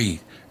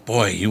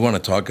you want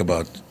to talk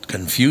about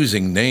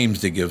confusing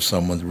names to give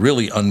someone,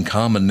 really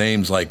uncommon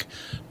names like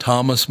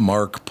Thomas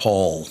Mark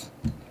Paul.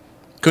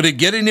 Could it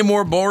get any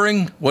more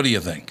boring? What do you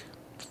think?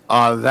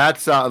 That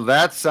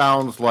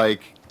sounds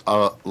like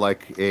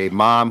a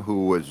mom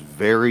who was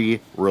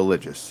very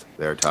religious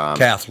there, Tom.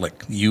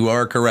 Catholic. You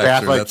are correct,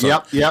 Catholic,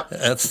 sir. Yep.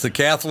 That's the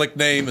Catholic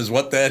name is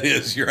what that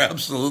is. You're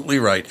absolutely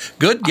right.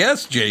 Good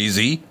guess,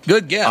 Jay-Z.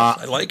 Good guess.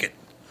 I like it.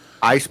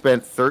 I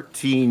spent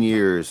 13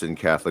 years in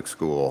Catholic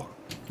school.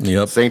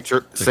 Yep.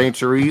 St.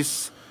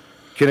 Therese,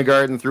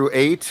 kindergarten through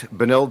 8,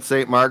 Benilde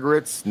St.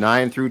 Margaret's,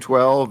 9 through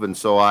 12, and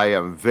so I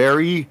am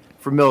very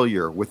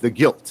familiar with the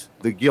guilt.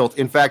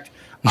 In fact,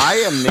 I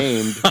am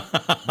named.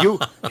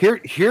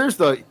 Here's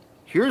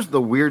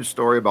the weird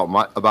story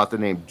about the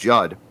name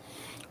Judd.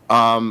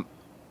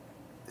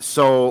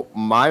 So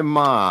my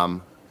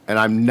mom, and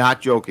I'm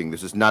not joking.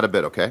 This is not a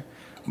bit, okay?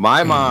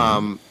 My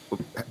mom,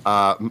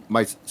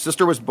 my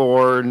sister was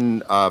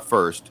born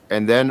first,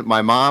 and then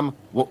my mom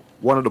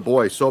wanted a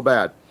boy so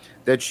bad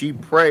that she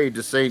prayed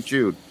to St.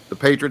 Jude, the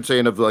patron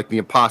saint of like the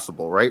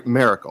impossible, right?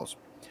 Miracles.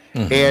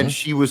 Mm-hmm. And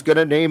she was going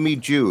to name me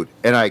Jude.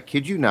 And I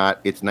kid you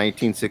not, it's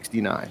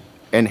 1969.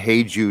 And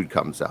Hey Jude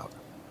comes out.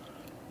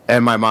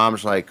 And my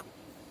mom's like,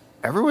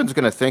 everyone's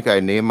going to think I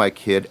named my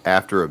kid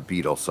after a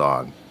Beatles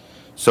song.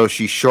 So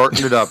she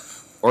shortened it up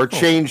or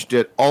changed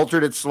it,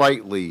 altered it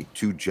slightly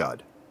to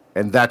Judd.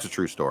 And that's a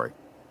true story.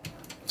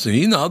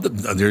 See,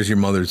 there's your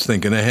mother's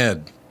thinking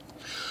ahead.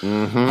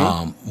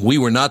 Mm-hmm. We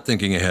were not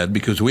thinking ahead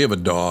because we have a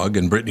dog,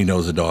 and Brittany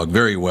knows the dog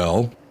very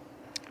well.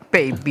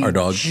 Baby our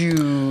dog.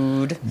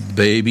 Jude.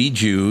 Baby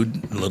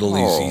Jude. Little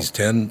he's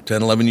 10,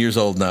 11 years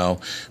old now.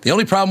 The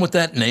only problem with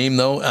that name,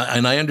 though,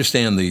 and I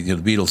understand the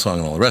Beatles song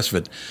and all the rest of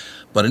it,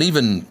 but an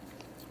even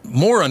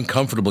more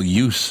uncomfortable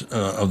use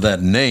of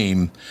that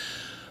name,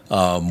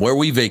 where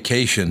we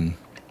vacation,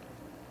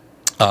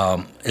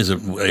 is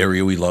an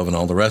area we love and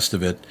all the rest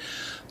of it.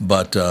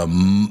 But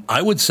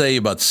I would say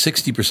about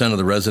 60% of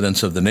the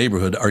residents of the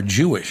neighborhood are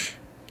Jewish.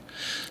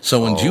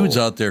 So when Jude's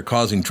out there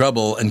causing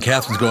trouble and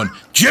Catherine's going,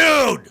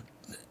 Jude!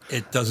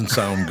 It doesn't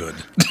sound good.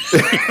 You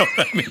know what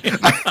I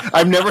mean?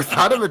 I've never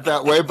thought of it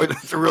that way, but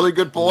it's a really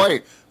good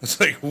point. It's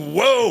like,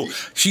 whoa.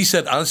 She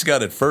said, honest to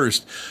God, at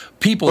first,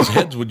 people's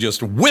heads would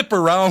just whip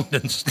around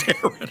and stare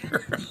at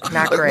her.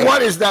 Not great.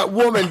 What is that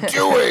woman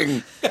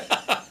doing?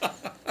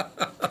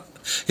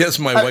 Yes,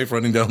 my wife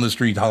running down the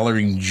street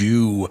hollering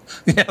Jew.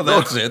 Yeah,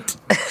 that's it.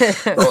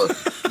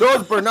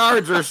 Those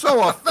Barnards are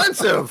so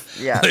offensive.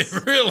 Yes. They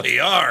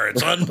really are.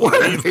 It's unbelievable.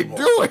 What are they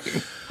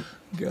doing?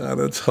 God,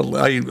 that's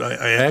hilarious.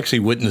 I actually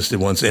witnessed it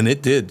once, and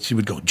it did. She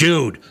would go,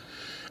 Jude.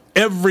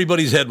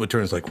 Everybody's head would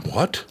turn. It's like,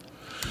 what?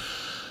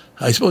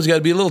 I suppose you got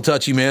to be a little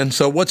touchy, man.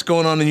 So what's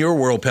going on in your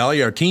world,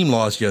 Pally? Our team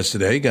lost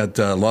yesterday. Got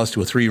lost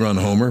to a 3-run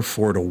homer,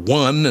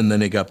 4-1, and then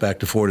they got back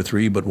to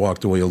 4-3, but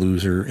walked away a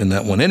loser in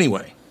that one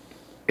anyway.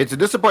 It's a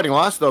disappointing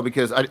loss, though,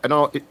 because I don't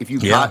know if you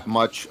got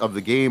much of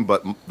the game,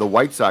 but the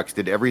White Sox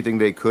did everything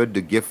they could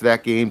to gift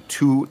that game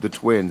to the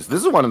Twins.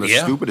 This is one of the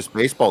stupidest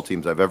baseball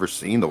teams I've ever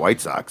seen, the White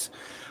Sox.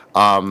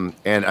 And,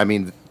 I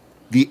mean,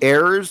 the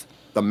errors,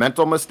 the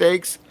mental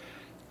mistakes,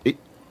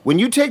 when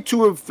you take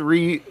 2 of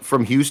 3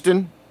 from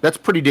Houston, that's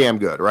pretty damn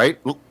good, right?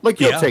 Like,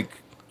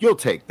 you'll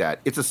take that.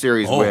 It's a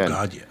series win. Oh,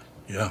 God, yeah.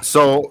 Yeah.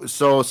 So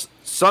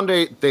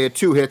Sunday they had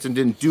 2 hits and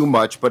didn't do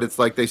much, but it's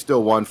like they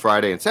still won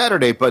Friday and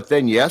Saturday. But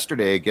then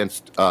yesterday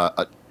against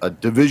a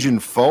division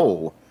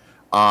foe,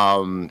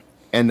 and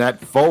that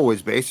foe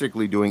is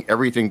basically doing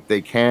everything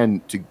they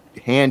can to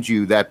hand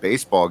you that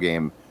baseball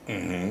game.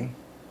 Mm-hmm.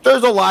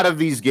 There's a lot of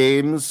these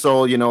games,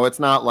 so it's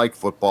not like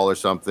football or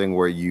something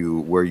where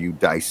you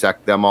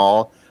dissect them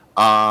all.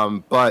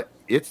 But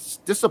it's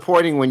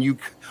disappointing when you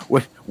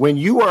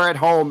are at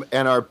home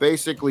and are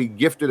basically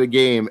gifted a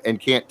game and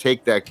can't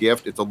take that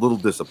gift. It's a little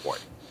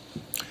disappointing.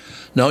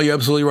 No, you're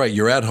absolutely right.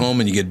 You're at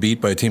home and you get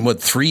beat by a team.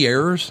 What, 3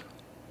 errors?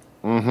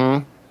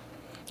 Mm-hmm.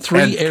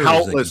 3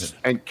 errors.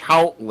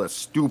 Countless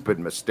stupid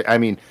mistakes. I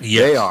mean,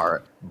 They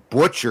are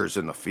butchers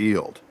in the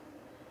field.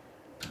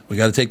 We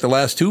got to take the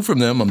last 2 from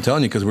them, I'm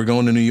telling you, because we're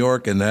going to New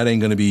York, and that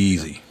ain't going to be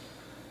easy.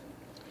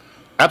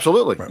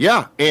 Absolutely. Right.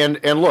 Yeah. And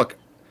look,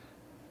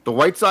 the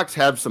White Sox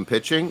have some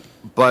pitching,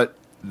 but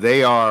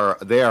they are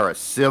a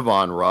sieve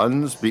on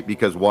runs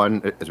because,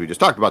 one, as we just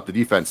talked about, the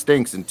defense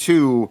stinks, and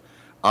 2,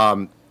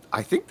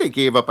 I think they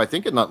gave up,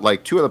 in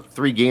like 2 of the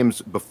 3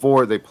 games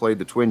before they played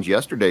the Twins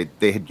yesterday,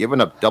 they had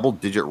given up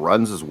double-digit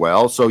runs as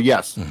well. So,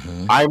 yes,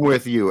 I'm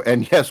with you.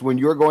 And, yes, when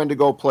you're going to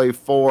go play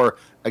 4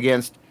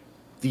 against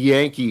the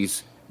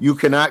Yankees, you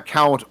cannot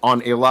count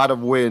on a lot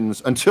of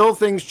wins until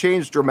things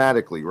change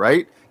dramatically,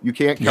 right? You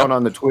can't count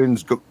on the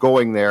Twins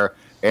going there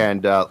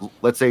and,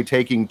 let's say,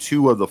 taking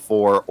 2 of the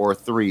 4 or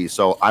 3.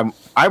 So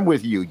I'm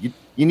with you.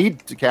 You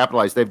need to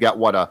capitalize. They've got,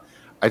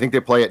 I think they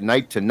play at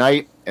night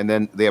tonight, and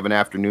then they have an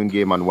afternoon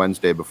game on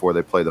Wednesday before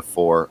they play the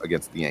 4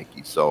 against the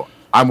Yankees. So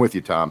I'm with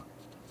you, Tom.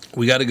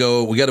 We got to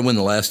go. We got to win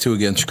the last 2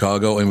 against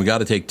Chicago, and we got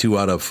to take 2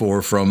 out of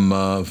 4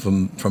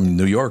 from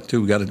New York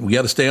too. We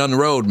got to stay on the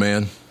road,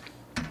 man.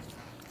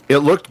 It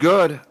looked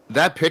good.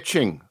 That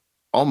pitching,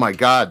 oh my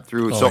God!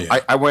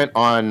 I went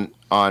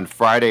on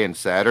Friday and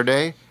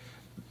Saturday.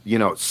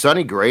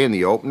 Sonny Gray in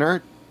the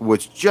opener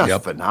was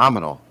just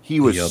phenomenal. He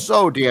was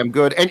so damn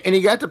good, and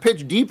he got to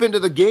pitch deep into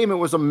the game. It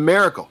was a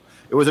miracle.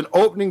 It was an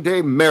opening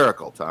day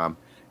miracle, Tom.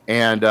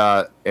 And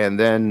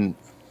then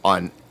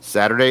on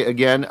Saturday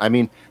again. I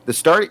mean, the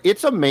start.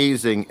 It's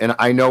amazing, and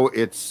I know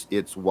it's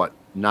what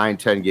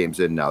 9-10 games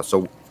in now,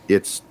 so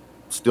it's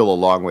still a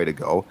long way to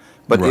go.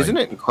 But isn't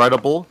it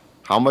incredible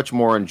how much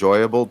more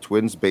enjoyable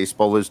Twins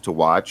baseball is to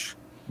watch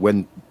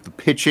when the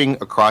pitching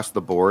across the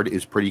board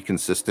is pretty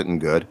consistent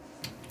and good?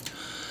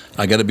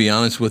 I got to be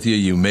honest with you.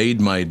 You made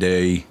my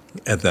day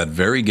at that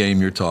very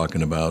game you're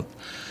talking about,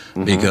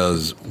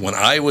 because when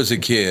I was a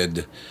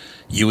kid,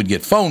 you would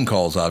get phone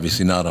calls,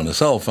 obviously not on a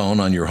cell phone,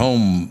 on your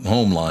home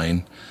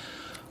line,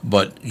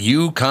 but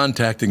you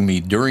contacting me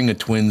during a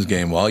Twins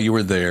game while you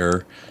were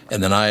there,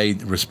 and then I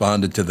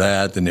responded to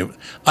that. And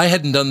I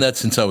hadn't done that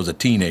since I was a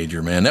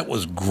teenager, man. That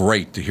was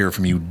great to hear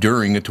from you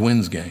during a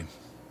Twins game.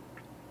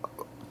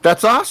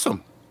 That's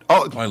awesome.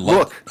 Oh,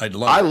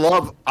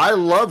 I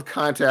love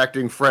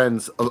contacting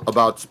friends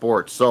about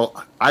sports. So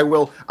I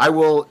will,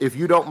 if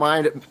you don't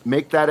mind,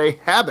 make that a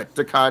habit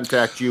to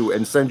contact you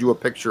and send you a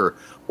picture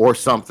or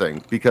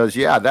something. Because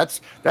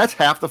that's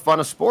half the fun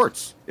of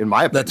sports, in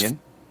my opinion.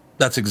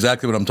 That's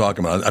exactly what I'm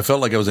talking about. I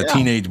felt like I was a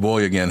teenage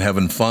boy again,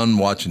 having fun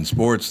watching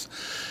sports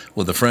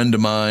with a friend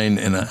of mine,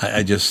 and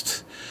I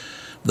just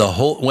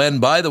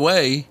by the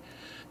way,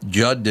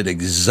 Judd did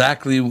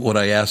exactly what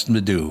I asked him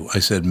to do. I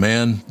said,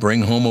 man,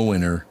 bring home a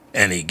winner.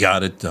 And he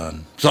got it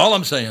done. That's all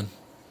I'm saying.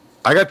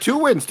 I got 2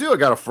 wins, too. I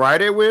got a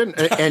Friday win,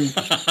 and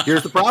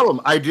here's the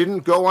problem. I didn't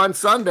go on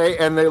Sunday,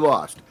 and they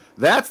lost.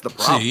 That's the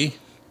problem. See?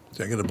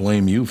 I got to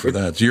blame you for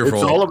that. It's your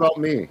fault. It's all about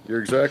me.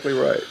 You're exactly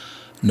right.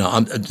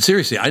 No,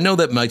 seriously, I know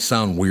that might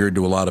sound weird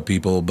to a lot of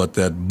people, but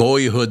that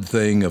boyhood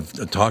thing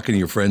of talking to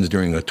your friends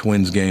during a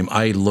Twins game,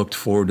 I looked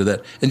forward to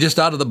that. And just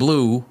out of the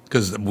blue,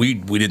 because we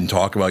didn't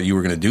talk about you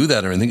were going to do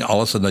that or anything,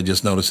 all of a sudden I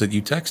just noticed that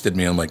you texted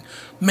me. I'm like,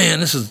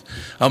 man,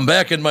 I'm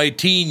back in my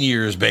teen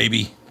years,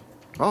 baby.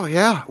 Oh,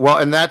 yeah. Well,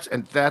 and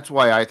that's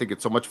why I think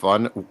it's so much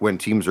fun when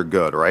teams are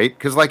good, right?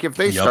 Because, like, if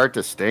they start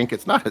to stink,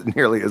 it's not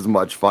nearly as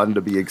much fun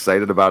to be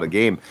excited about a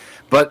game.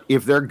 But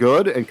if they're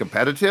good and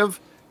competitive,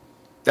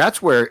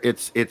 that's where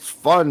it's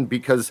fun,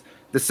 because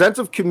the sense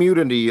of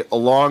community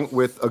along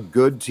with a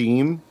good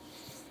team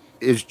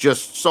is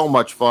just so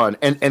much fun.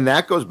 And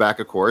that goes back,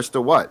 of course,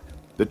 to what?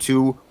 The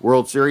 2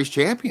 World Series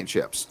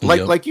championships.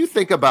 Like you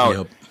think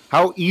about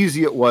how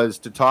easy it was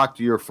to talk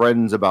to your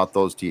friends about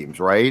those teams,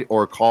 right?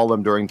 Or call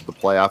them during the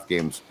playoff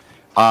games.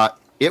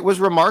 It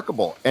was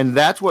remarkable. And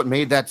that's what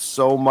made that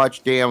so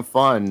much damn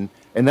fun.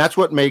 And that's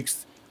what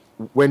makes,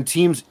 when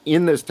teams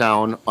in this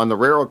town, on the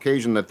rare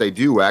occasion that they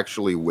do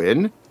actually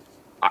win,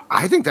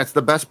 I think that's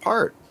the best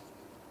part.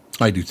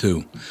 I do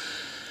too.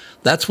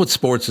 That's what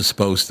sports is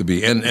supposed to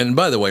be. And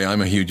by the way,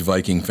 I'm a huge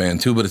Viking fan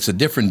too, but it's a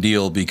different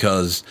deal,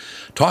 because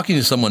talking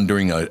to someone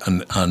during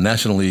a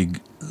National League,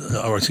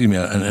 or an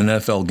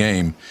NFL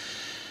game,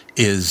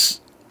 it's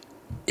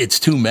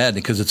too mad,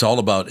 because it's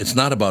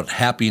not about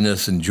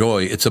happiness and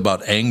joy. It's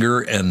about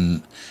anger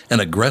and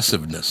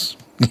aggressiveness.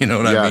 You know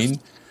what I mean?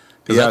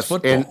 Because that's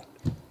football.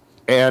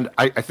 And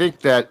I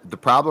think that the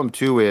problem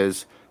too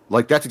is,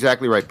 like, that's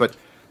exactly right. But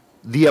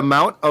the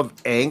amount of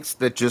angst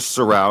that just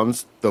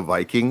surrounds the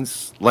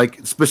Vikings, like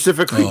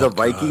specifically the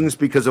Vikings,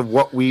 because of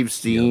what we've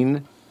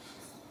seen,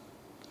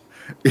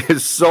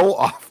 is so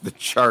off the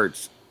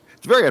charts.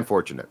 It's very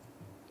unfortunate.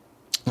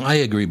 I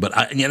agree, but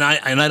I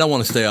don't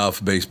want to stay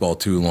off baseball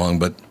too long,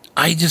 but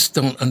I just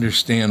don't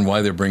understand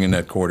why they're bringing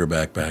that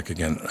quarterback back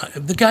again.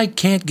 The guy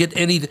can't get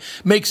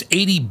makes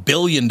 $80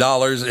 billion,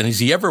 and has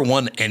he ever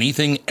won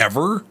anything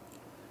ever?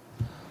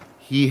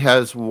 He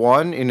has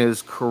won in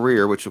his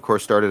career, which of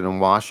course started in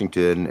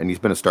Washington, and he's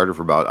been a starter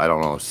for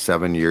about,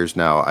 7 years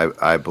now.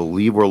 I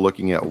believe we're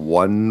looking at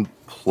 1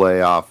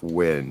 playoff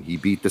win. He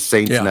beat the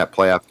Saints in that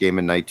playoff game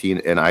in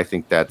 19, and I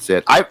think that's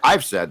it.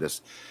 I've said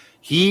this.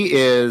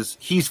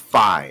 He's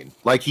fine.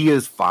 Like, he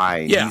is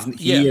fine. Yeah,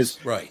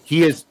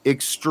 he is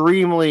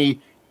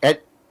extremely,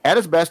 at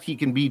his best, he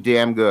can be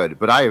damn good.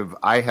 But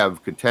I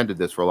have contended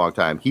this for a long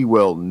time. He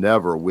will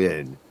never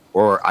win,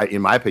 or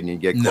in my opinion,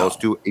 get close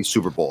to a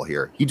Super Bowl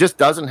here. He just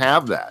doesn't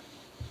have that.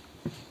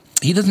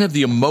 He doesn't have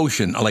the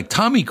emotion. Like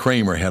Tommy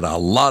Kramer had a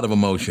lot of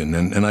emotion,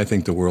 and I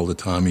think the world of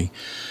Tommy.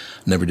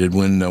 Never did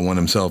win one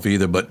himself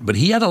either, but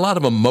he had a lot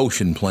of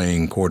emotion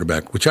playing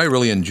quarterback, which I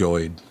really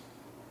enjoyed.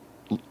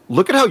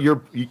 Look at how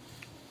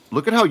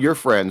your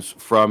friends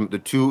from the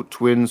 2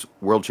 Twins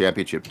World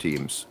Championship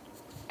teams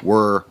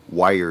were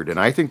wired, and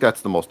I think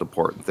that's the most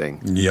important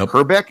thing. Yep.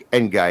 Herbeck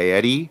and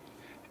Gaetti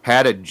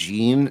had a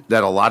gene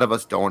that a lot of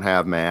us don't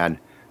have, man.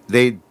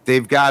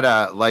 They've got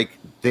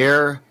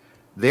their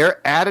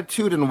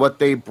attitude and what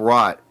they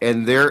brought,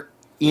 and their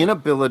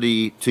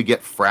inability to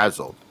get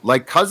frazzled.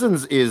 Like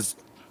Cousins is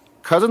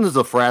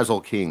a frazzle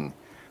king.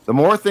 The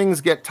more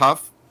things get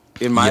tough,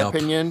 in my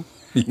opinion.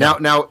 Yeah.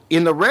 Now,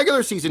 in the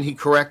regular season, he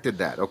corrected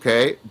that,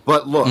 okay?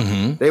 But look,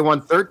 they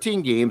won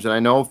 13 games, and I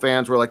know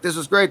fans were like, this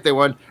is great, they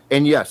won.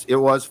 And yes, it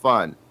was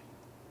fun.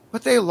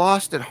 But they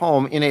lost at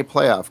home in a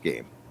playoff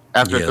game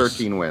after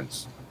 13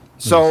 wins.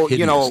 So,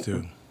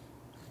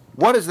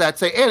 what does that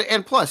say?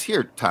 And plus,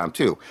 here, Tom,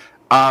 too.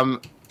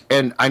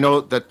 And I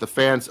know that the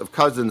fans of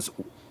Cousins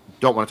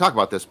don't want to talk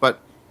about this, but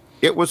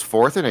it was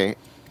 4th and 8.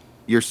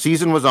 Your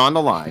season was on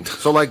the line.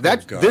 So like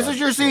that, this is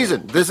your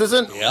season. This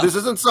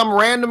isn't some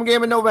random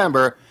game in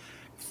November.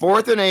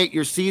 4th and 8,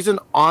 your season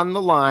on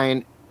the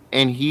line,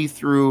 and he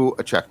threw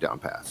a check down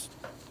pass.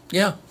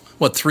 Yeah.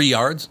 What, 3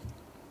 yards?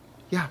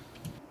 Yeah.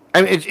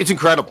 I mean, it's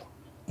incredible.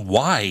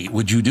 Why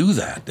would you do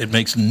that? It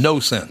makes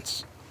no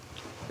sense.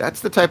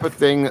 That's the type of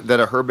thing that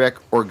a Herbeck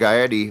or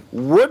Gaetti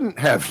wouldn't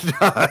have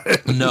done.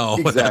 No,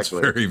 exactly. That's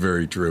very,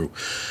 very true.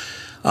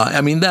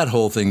 I mean, that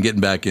whole thing, getting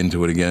back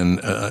into it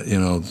again,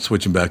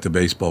 switching back to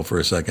baseball for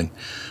a second,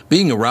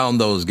 being around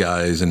those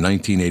guys in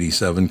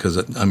 1987, because,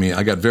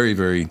 I got very,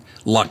 very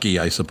lucky,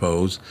 I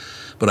suppose,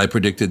 but I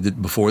predicted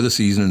that before the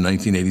season in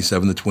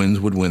 1987, the Twins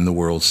would win the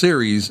World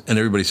Series, and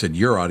everybody said,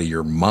 you're out of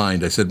your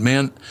mind. I said,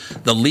 man,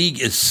 the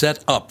league is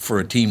set up for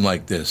a team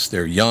like this.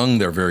 They're young,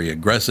 they're very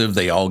aggressive,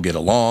 they all get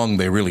along,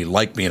 they really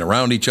like being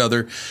around each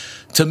other.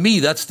 To me,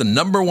 that's the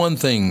number one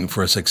thing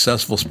for a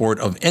successful sport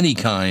of any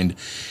kind.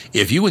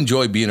 If you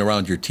enjoy being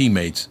around your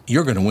teammates,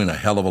 you're going to win a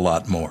hell of a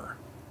lot more,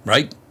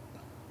 right?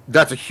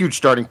 That's a huge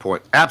starting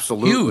point.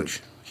 Absolutely.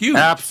 Huge.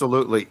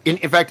 Absolutely. In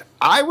fact,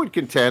 I would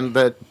contend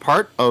that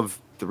part of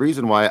the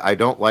reason why I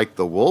don't like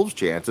the Wolves'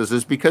 chances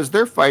is because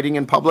they're fighting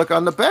in public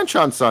on the bench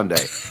on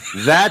Sunday.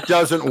 That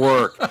doesn't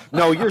work.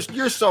 No,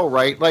 you're so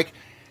right. Like,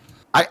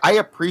 I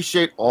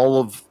appreciate all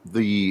of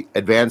the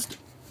advanced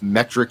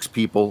metrics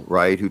people,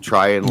 right, who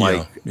try and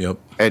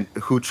and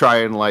who try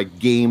and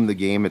game the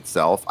game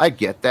itself. I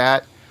get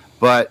that,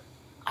 but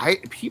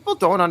people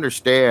don't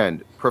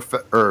understand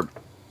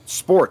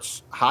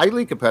sports.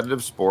 Highly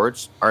competitive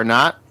sports are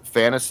not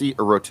fantasy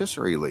or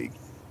rotisserie league.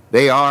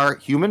 They are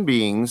human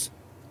beings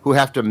who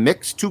have to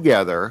mix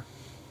together,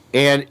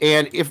 and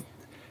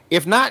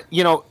if not,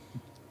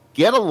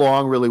 get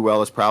along really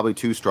well is probably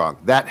too strong.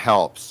 That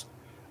helps,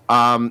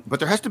 but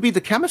there has to be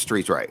the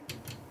chemistry's right.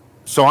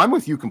 So I'm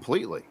with you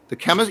completely.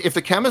 If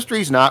the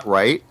chemistry's not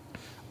right,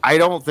 I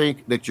don't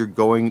think that you're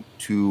going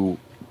to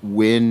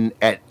win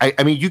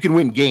I mean, you can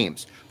win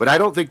games, but I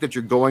don't think that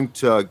you're going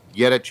to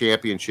get a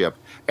championship.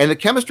 And the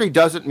chemistry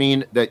doesn't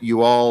mean that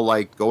you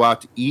all go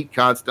out to eat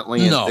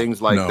constantly and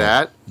things like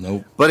that.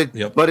 No. But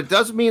it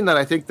does mean that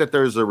I think that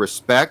there's a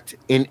respect,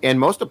 and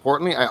most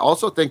importantly, I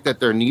also think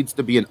that there needs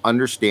to be an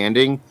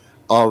understanding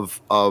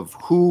of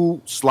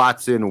who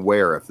slots in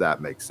where, if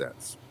that makes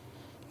sense.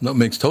 No, it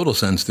makes total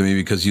sense to me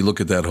because you look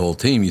at that whole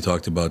team. You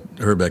talked about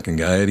Herbeck and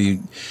Gaetti.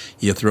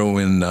 You throw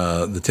in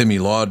the Timmy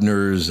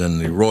Laudners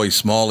and the Roy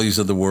Smalleys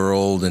of the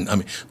world. And, I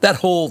mean, that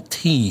whole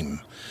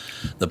team,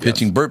 the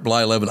pitching, Bert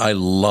Blyleven. I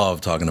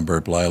love talking to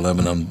Bert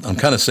Blyleven. I'm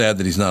kind of sad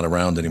that he's not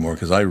around anymore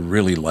because I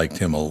really liked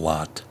him a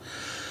lot.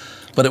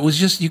 But it was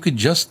just, you could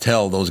just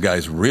tell those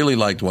guys really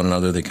liked one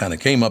another. They kind of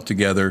came up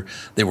together.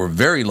 They were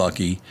very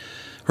lucky.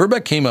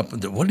 Herbeck came up,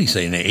 what did he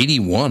say, in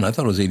 81? I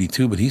thought it was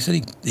 82, but he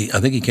said I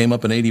think he came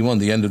up in 81,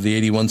 the end of the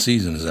 81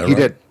 season. Is that right? He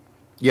did.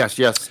 Yes.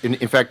 In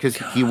fact, because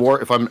he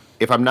wore, if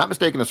I'm not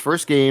mistaken, his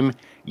first game,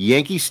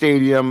 Yankee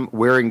Stadium,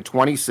 wearing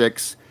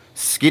 26,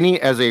 skinny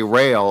as a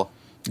rail,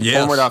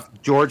 homered off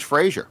George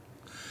Frazier.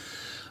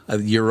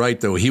 You're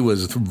right, though. He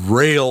was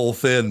rail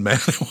thin, man.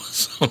 It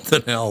was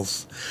something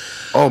else.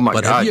 Oh, my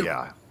God,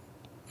 yeah.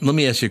 Let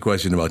me ask you a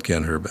question about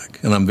Ken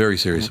Herbeck, and I'm very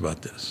serious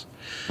about this.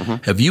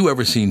 Mm-hmm. Have you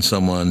ever seen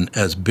someone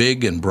as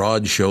big and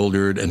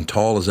broad-shouldered and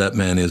tall as that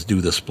man is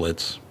do the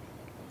splits?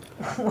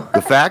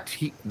 The fact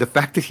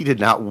that he did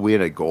not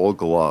win a Gold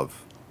Glove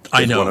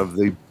is one of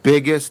the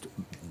biggest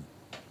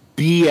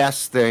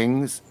BS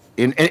things.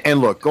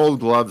 And look, Gold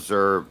Gloves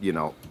are,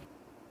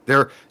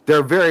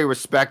 they're very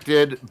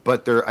respected,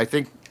 but I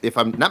think, if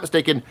I'm not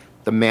mistaken,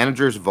 the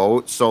managers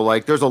vote. So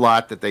there's a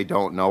lot that they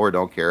don't know or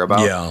don't care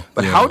about. Yeah.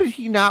 But how did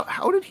he not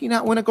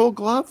win a Gold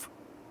Glove?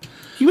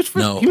 He was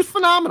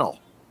phenomenal.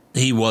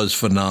 He was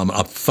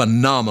phenomenal, a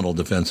phenomenal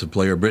defensive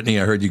player. Brittany,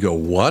 I heard you go,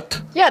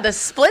 what? Yeah, the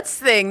splits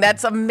thing,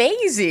 that's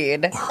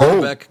amazing.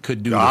 Herbeck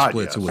could do the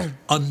splits. Yes. It was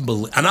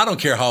unbelievable. And I don't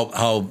care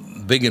how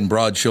big and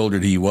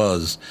broad-shouldered he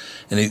was,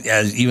 and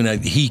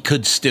he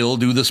could still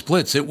do the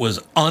splits. It was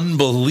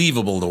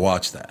unbelievable to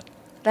watch that.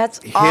 That's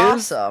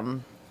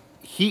awesome.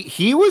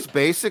 He was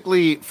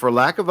basically, for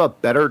lack of a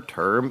better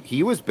term,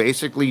 he was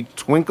basically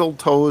Twinkle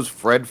Toes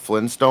Fred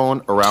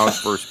Flintstone around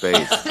first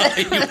base.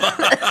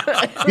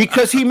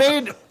 Because he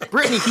made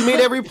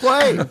every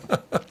play.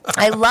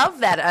 I love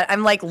that.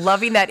 I'm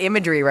loving that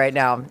imagery right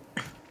now.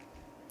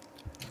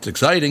 It's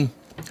exciting.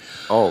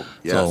 Oh,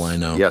 yes. That's all I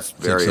know. Yes,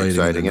 very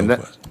exciting. And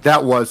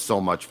that was so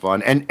much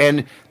fun.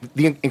 And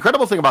the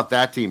incredible thing about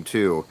that team,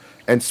 too,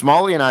 and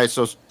Smalley and I,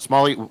 so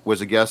Smalley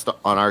was a guest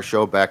on our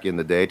show back in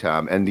the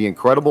daytime, and the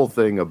incredible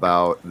thing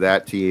about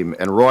that team,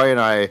 and Roy and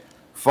I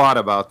fought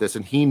about this,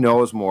 and he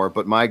knows more,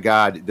 but my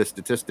God, the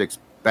statistics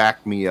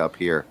back me up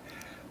here.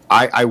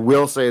 I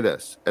will say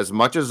this, as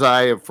much as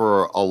I,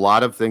 for a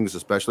lot of things,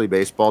 especially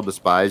baseball,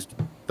 despised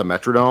the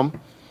Metrodome,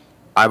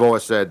 I've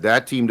always said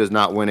that team does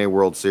not win a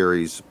World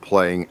Series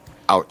playing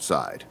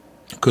outside.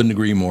 Couldn't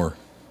agree more.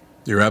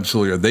 You're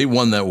absolutely right. They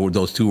won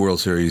those two World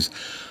Series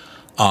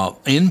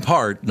in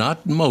part,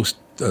 not most,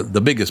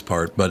 the biggest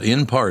part, but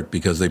in part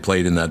because they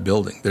played in that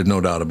building. There's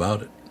no doubt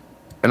about it.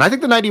 And I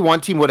think the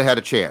 91 team would have had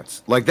a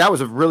chance. That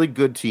was a really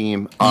good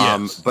team.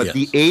 But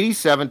the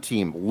 87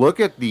 team, look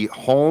at the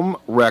home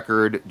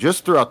record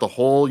just throughout the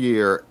whole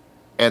year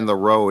and the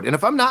road. And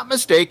if I'm not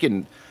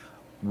mistaken,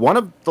 one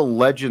of the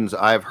legends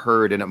I've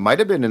heard, and it might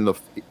have been in the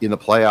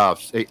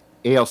playoffs,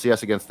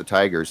 ALCS against the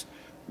Tigers,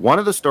 one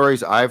of the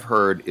stories I've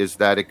heard is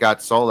that it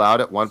got so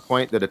loud at one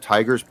point that a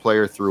Tigers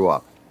player threw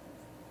up.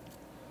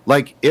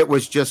 It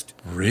was just...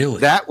 Really?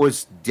 That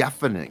was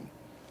deafening.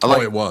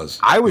 It was.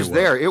 I was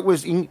there. It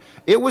was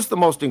the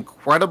most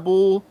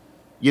incredible,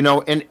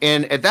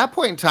 and at that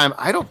point in time,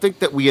 I don't think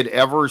that we had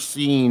ever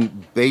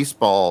seen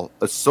baseball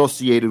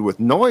associated with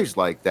noise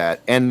like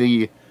that. And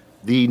the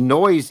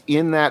noise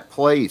in that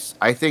place,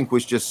 I think,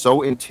 was just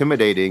so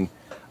intimidating.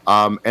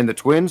 And the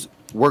Twins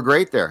were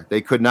great there.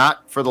 They could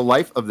not, for the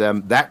life of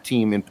them, that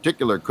team in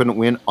particular, couldn't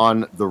win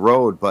on the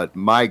road. But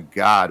my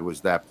God,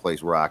 was that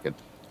place rocking.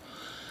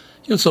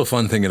 It's so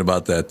fun thinking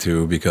about that,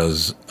 too,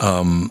 because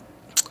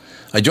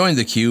I joined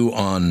the Q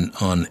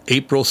on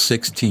April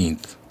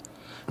 16th,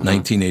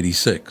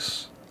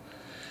 1986.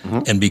 Mm-hmm.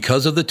 And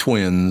because of the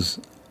Twins,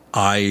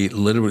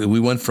 we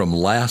went from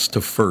last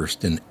to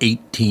first in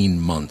 18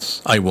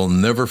 months. I will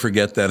never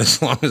forget that as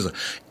long as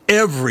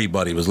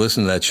everybody was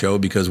listening to that show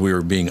because we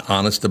were being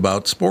honest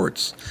about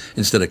sports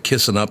instead of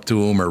kissing up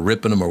to them or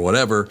ripping them or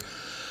whatever.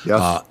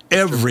 Yes.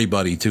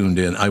 Everybody tuned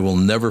in. I will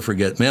never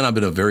forget. Man, I've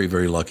been a very,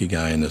 very lucky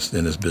guy in this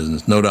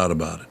business, no doubt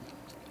about it.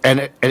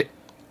 And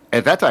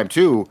at that time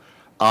too,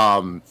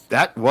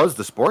 that was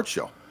the sports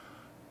show.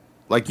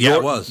 Like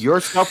it was.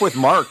 Your stuff with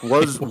Mark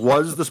was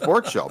the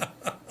sports show.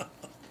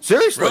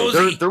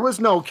 Seriously, there was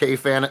no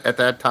K-Fan at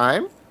that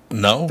time.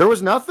 No, there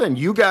was nothing.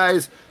 You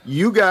guys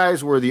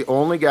were the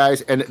only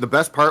guys, and the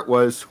best part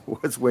was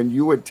when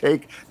you would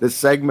take the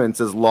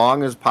segments as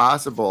long as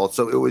possible.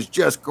 So it was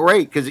just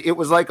great because it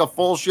was like a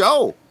full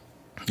show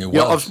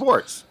of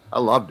sports. I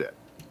loved it.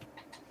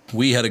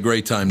 We had a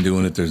great time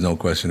doing it. There's no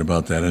question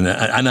about that.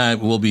 And I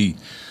will be,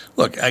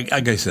 look,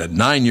 like I said,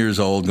 9 years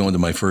old, going to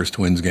my first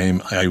Twins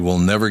game. I will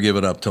never give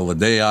it up till the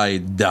day I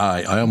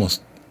die. I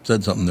almost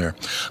said something there.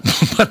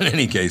 But in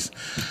any case,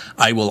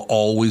 I will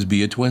always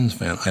be a Twins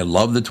fan. I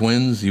love the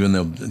Twins, even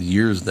though the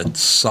years that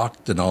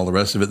sucked and all the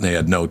rest of it, and they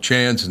had no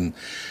chance. And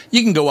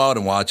you can go out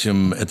and watch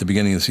them at the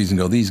beginning of the season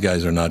and go, these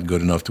guys are not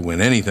good enough to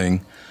win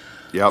anything.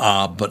 Yep.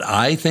 But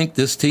I think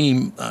this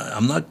team,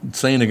 I'm not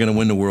saying they're going to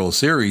win the World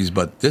Series,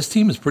 but this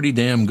team is pretty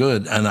damn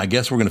good. And I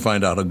guess we're going to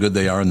find out how good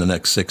they are in the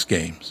next 6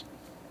 games.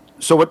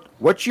 So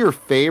what's your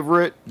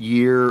favorite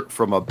year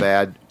from a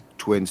bad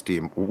Twins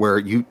team where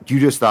you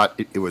just thought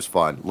it was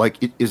fun? Like,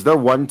 is there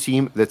one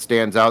team that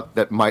stands out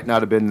that might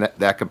not have been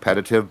that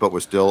competitive but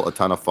was still a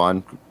ton of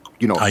fun?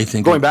 I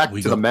think going back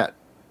to the Met.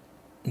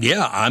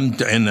 Yeah,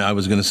 and I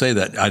was going to say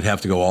that I'd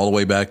have to go all the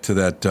way back to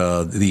that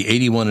the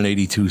 81 and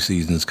 82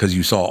 seasons, because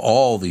you saw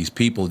all these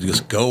people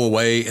just go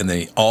away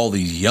and all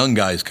these young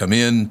guys come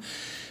in,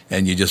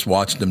 and you just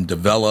watched them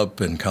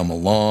develop and come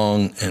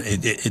along,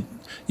 and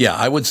yeah,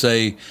 I would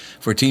say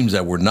for teams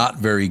that were not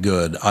very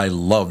good, I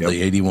loved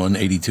the 81,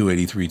 82,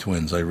 83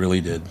 Twins. I really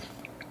did.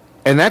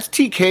 And that's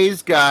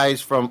TK's guys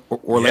from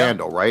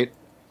Orlando, right?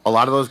 A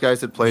lot of those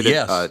guys that played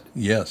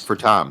yes. for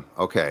Tom.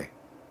 Okay.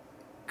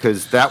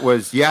 Because that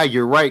was,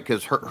 you're right,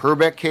 because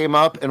Herbeck came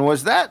up, and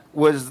was that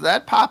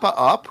Papa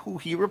Up who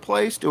he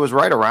replaced? It was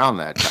right around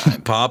that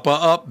time. Papa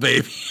Up,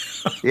 baby.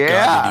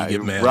 Yeah,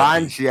 God,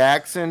 Ron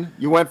Jackson.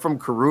 You went from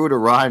Carew to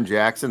Ron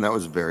Jackson. That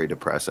was very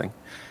depressing.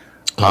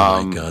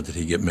 Oh, my God, did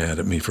he get mad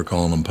at me for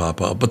calling him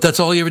Pop Up? But that's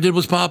all he ever did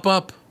was pop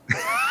up.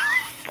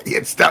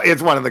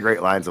 It's one of the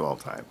great lines of all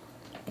time.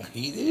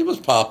 He was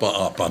Papa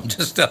Up. I'm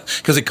just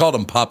because he called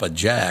him Papa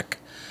Jack.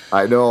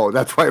 I know.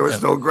 That's why it was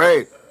so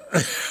great.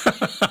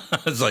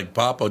 It's like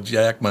Papa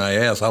Jack my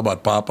ass. How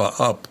about Papa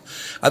Up?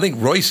 I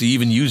think Royce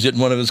even used it in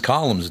one of his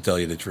columns, to tell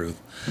you the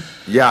truth.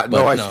 Yeah,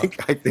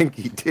 I think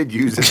he did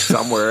use it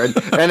somewhere.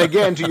 And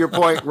again, to your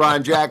point,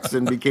 Ron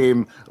Jackson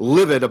became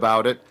livid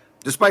about it,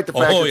 despite the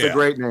fact it's a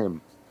great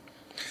name.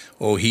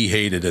 Oh, he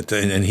hated it.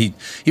 And he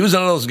was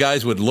one of those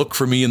guys who would look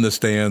for me in the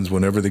stands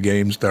whenever the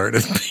game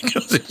started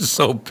because he was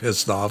so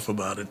pissed off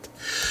about it.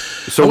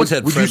 So would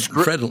you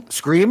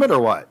scream it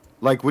or what?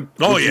 Like would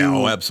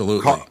you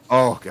absolutely.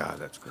 Oh, God,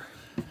 that's great.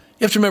 You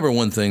have to remember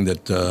one thing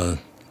that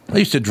I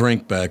used to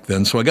drink back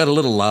then, so I got a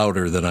little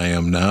louder than I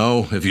am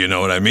now, if you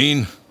know what I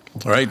mean.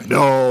 All right?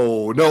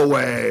 No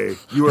way.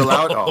 You were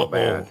loud? Oh,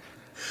 man.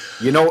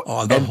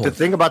 And the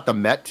thing about the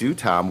Met, too,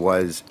 Tom,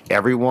 was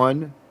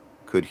everyone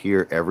could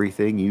hear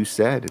everything you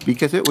said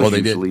because it was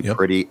usually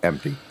pretty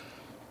empty.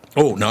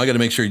 Oh, now I got to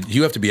make sure.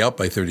 You have to be out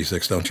by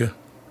 36, don't you?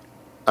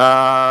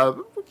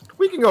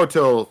 We can go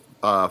till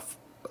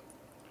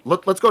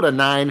let's go to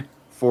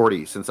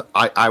 9:40 since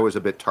I was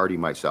a bit tardy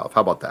myself. How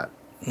about that?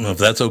 Well, if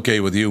that's okay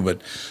with you,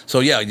 but so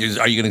are you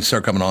going to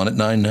start coming on at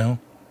 9 now?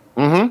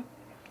 Mm-hmm.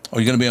 Or are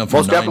you going to be on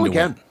from 9 to 1? Most definitely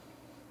can.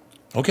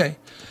 Okay,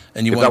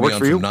 and you want to be on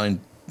from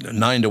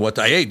 9 to what?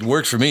 Hey, it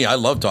works for me. I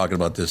love talking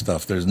about this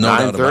stuff. There's no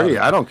doubt about it. 9:30.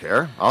 I don't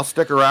care. I'll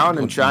stick around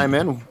and chime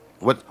in.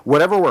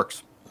 Whatever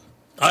works.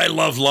 I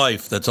love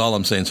life. That's all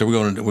I'm saying. So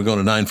we're going to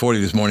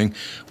 9:40 this morning,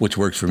 which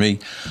works for me.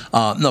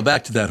 No,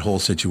 back to that whole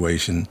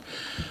situation.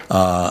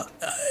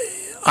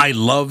 I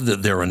love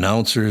that they're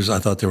announcers. I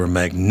thought they were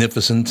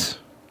magnificent.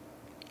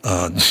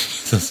 I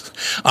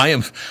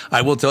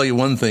will tell you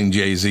one thing,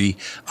 Jay-Z.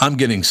 I'm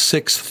getting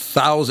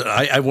 6,000.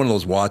 I have one of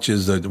those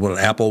watches, an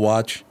Apple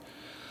Watch.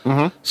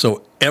 Mm-hmm.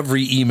 So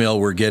every email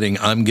we're getting,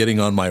 I'm getting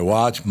on my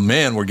watch.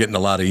 Man, we're getting a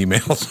lot of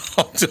emails.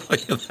 I'll tell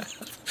you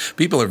that.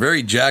 People are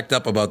very jacked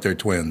up about their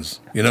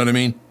Twins. You know what I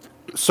mean?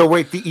 So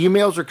wait, the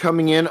emails are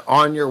coming in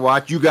on your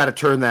watch. You got to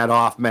turn that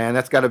off, man.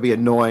 That's got to be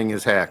annoying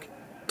as heck.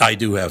 I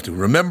do have to.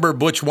 Remember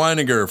Butch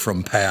Weiniger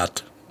from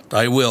Pat.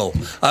 I will.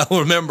 I'll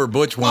remember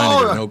Butch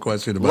Weiniger, no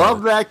question about it.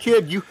 Love that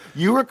kid.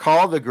 You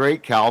recall the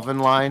great Calvin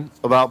line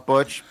about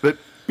Butch, but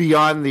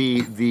beyond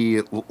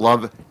the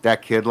love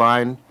that kid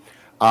line,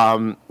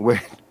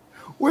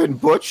 when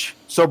Butch,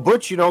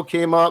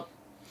 came up,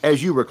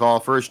 as you recall,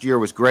 first year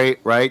was great,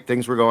 right?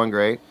 Things were going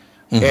great.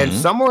 Mm-hmm.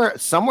 And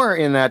somewhere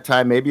in that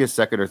time, maybe a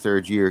second or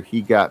third year,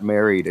 he got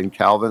married, and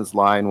Calvin's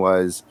line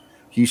was,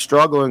 he's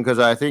struggling because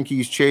I think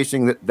he's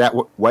chasing that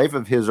wife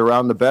of his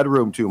around the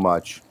bedroom too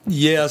much.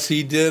 Yes,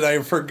 he did.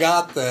 I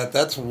forgot that.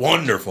 That's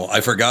wonderful.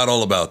 I forgot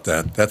all about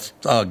that.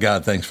 Oh,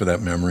 God, thanks for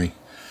that memory.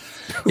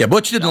 Yeah,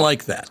 Butch didn't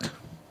like that.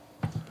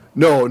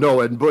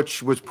 No, and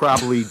Butch was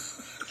probably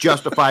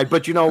justified.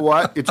 But you know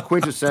what? It's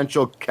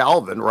quintessential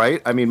Calvin,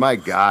 right? I mean, my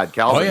God,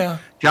 Calvin. Oh, yeah.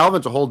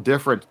 Calvin's a whole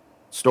different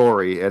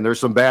story, and there's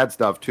some bad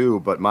stuff too.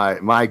 But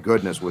my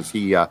goodness, was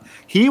he?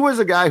 He was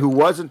a guy who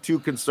wasn't too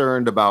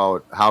concerned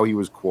about how he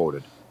was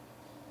quoted.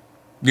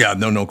 Yeah,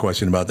 no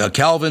question about that.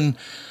 Calvin.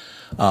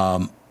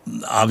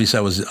 Obviously,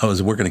 I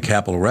was working at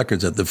Capitol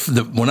Records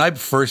when I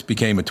first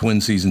became a twin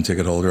season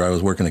ticket holder. I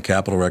was working at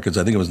Capitol Records.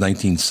 I think it was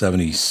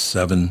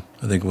 1977.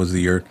 I think it was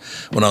the year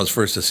when I was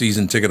first a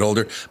season ticket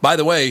holder. By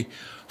the way,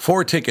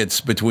 4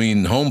 tickets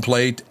between home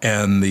plate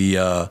and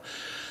the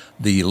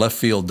left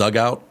field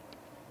dugout.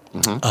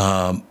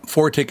 Mm-hmm.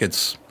 4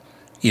 tickets,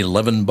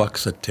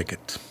 $11 a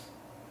ticket.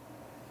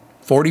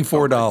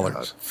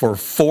 $44 for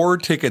 4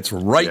 tickets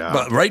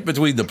right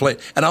between the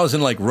plate, and I was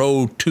in like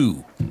row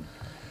 2.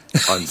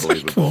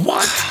 Unbelievable. Like,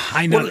 what?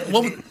 I know. I was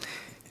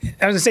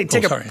going to say,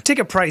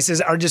 ticket prices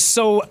are just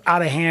so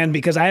out of hand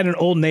because I had an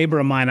old neighbor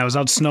of mine. I was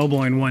out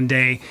snowblowing one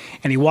day,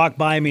 and he walked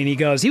by me, and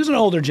he was an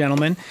older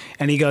gentleman,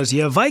 and he goes,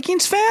 "You a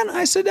Vikings fan?"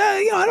 I said,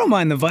 I don't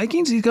mind the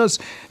Vikings. He goes,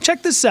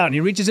 "Check this out." And he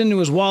reaches into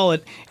his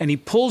wallet, and he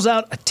pulls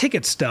out a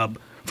ticket stub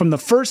from the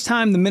first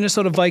time the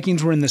Minnesota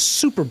Vikings were in the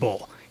Super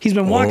Bowl. He's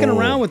been walking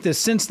around with this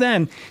since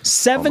then.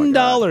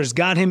 $7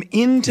 got him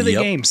into the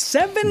game.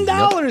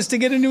 $7 to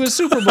get into a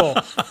Super Bowl.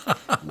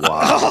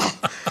 Wow.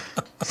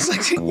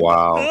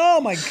 Wow. Oh,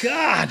 my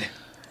God.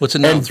 What's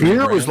another? And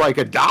beer was like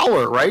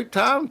 $1, right,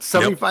 Tom?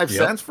 75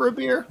 cents for a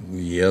beer?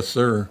 Yes,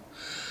 sir.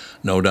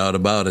 No doubt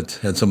about it.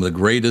 Had some of the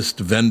greatest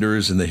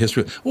vendors in the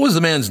history. What was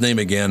the man's name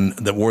again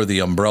that wore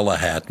the umbrella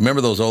hat?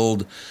 Remember those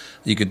old,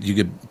 you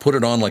could put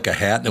it on like a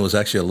hat, and it was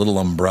actually a little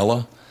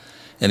umbrella?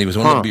 And he was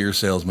one of the beer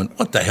salesmen.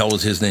 What the hell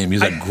was his name? He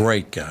was a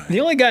great guy. The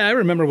only guy I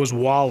remember was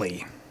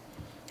Wally.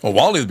 Well,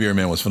 Wally the beer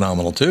man was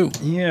phenomenal, too.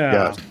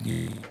 Yeah.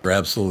 You're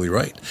absolutely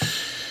right.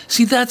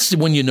 See, that's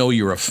when you know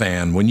you're a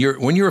fan. When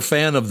you're a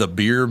fan of the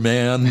beer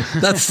man,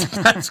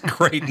 that's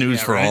great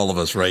news for all of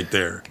us right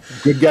there.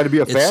 Good guy to be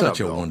a fan of. It's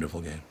such a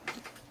wonderful game.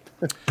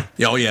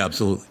 Oh, yeah,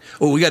 absolutely.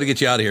 Well, we got to get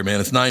you out of here,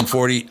 man. It's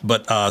 9:40,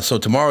 but so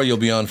tomorrow you'll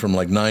be on from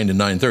like 9 to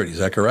 9:30. Is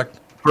that correct?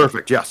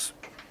 Perfect, yes.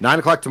 9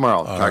 o'clock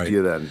tomorrow. Talk to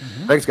you then.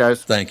 Mm-hmm. Thanks,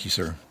 guys. Thank you,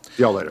 sir.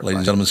 See y'all later. Ladies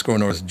and gentlemen, Score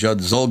North, Judd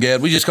Zulgad.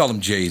 We just call him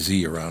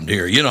Jay-Z around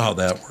here. You know how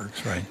that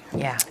works, right?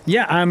 Yeah.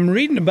 Yeah, I'm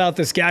reading about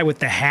this guy with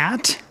the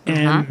hat,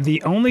 and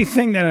the only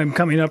thing that I'm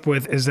coming up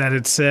with is that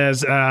it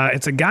says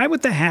it's a guy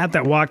with the hat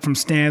that walked from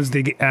stands,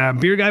 the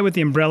beer guy with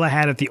the umbrella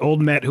hat at the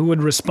Old Met, who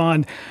would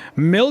respond,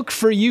 "Milk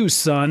for you,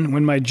 son,"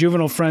 when my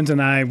juvenile friends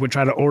and I would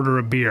try to order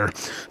a beer.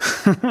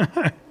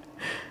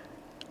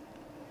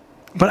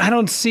 But I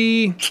don't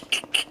see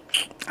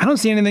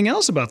anything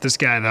else about this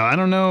guy, though. I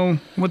don't know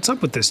what's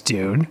up with this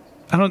dude.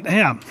 I don't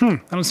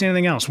see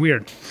anything else.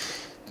 Weird.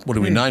 What are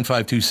we,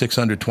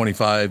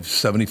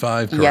 952-600-2575,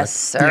 correct? Yes,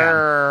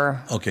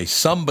 sir. Yeah. Okay,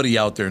 somebody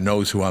out there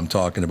knows who I'm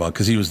talking about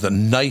because he was the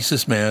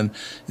nicest man,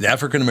 the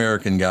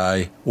African-American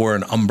guy, wore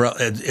an umbrella,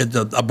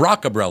 a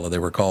Brock umbrella they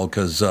were called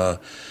because Lou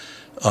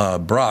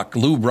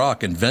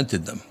Brock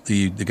invented them.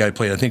 The guy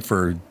played, I think,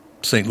 for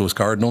St. Louis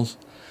Cardinals.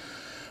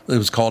 It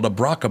was called a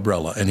Brock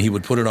umbrella, and he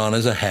would put it on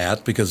as a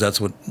hat because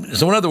that's what.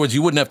 So in other words,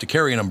 you wouldn't have to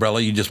carry an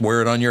umbrella; you just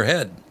wear it on your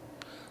head.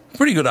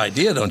 Pretty good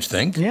idea, don't you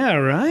think? Yeah,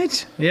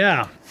 right.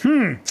 Yeah. I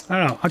don't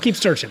know. I'll keep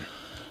searching.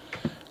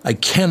 I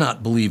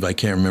cannot believe I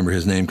can't remember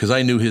his name because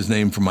I knew his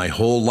name for my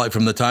whole life.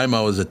 From the time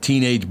I was a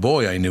teenage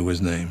boy, I knew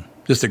his name.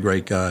 Just a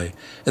great guy.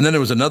 And then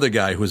there was another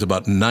guy who was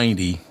about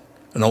 90,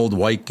 an old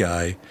white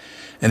guy,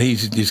 and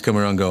he's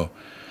coming around and go,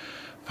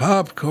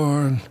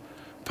 "Popcorn.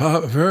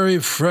 Very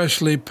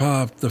freshly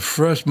popped,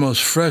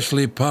 most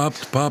freshly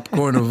popped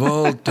popcorn of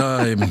all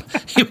time."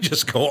 He would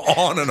just go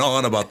on and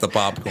on about the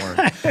popcorn.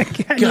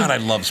 God, I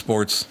love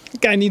sports. This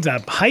guy needs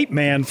a hype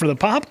man for the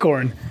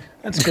popcorn.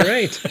 That's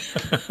great.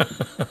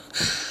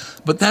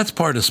 But that's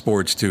part of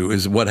sports, too,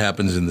 is what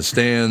happens in the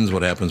stands,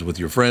 what happens with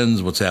your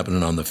friends, what's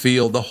happening on the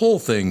field. The whole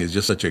thing is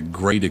just such a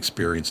great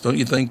experience, don't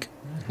you think?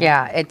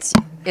 Yeah, it's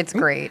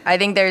great. I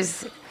think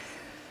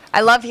I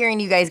love hearing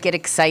you guys get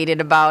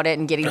excited about it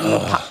and getting,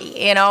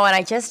 and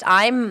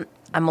I'm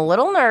a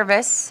little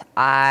nervous.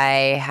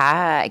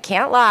 I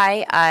can't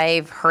lie.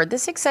 I've heard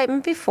this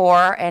excitement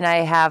before, and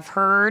I have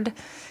heard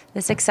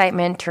this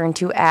excitement turn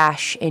to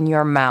ash in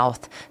your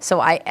mouth.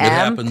 So I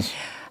am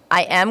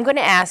going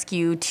to ask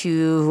you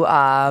to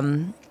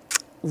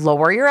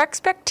lower your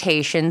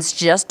expectations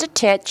just a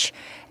titch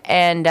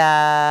and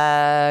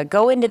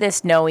go into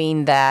this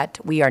knowing that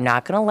we are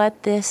not going to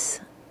let this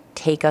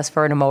take us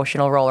for an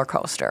emotional roller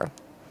coaster.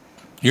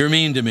 You're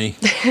mean to me.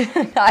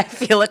 I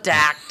feel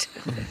attacked.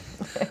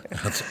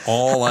 That's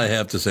all I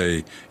have to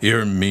say.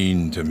 You're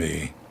mean to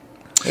me.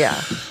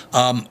 Yeah.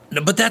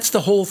 But that's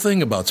the whole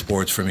thing about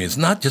sports for me. It's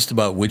not just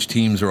about which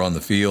teams are on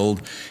the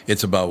field.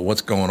 It's about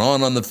what's going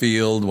on the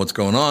field, what's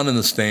going on in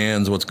the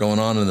stands, what's going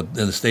on in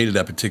the state at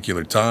that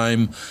particular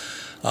time.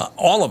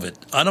 All of it.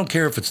 I don't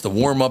care if it's the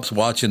warm-ups,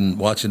 watching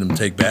them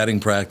take batting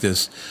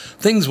practice.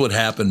 Things would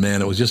happen,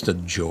 man. It was just a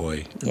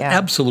joy. Yeah.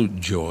 Absolute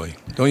joy.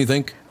 Don't you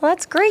think? Well,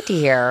 that's great to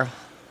hear.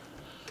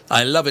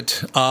 I love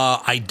it.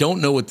 I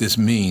don't know what this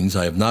means.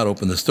 I have not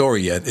opened the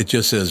story yet. It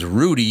just says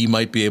Rudy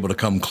might be able to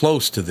come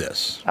close to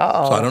this.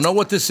 Uh-oh. So I don't know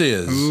what this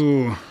is.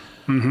 Ooh.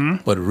 Mm-hmm.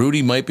 But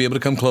Rudy might be able to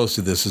come close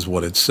to this is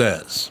what it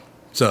says.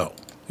 So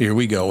here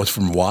we go. It's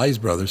from Wise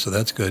Brothers, so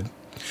that's good.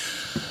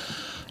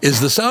 Is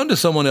the sound of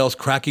someone else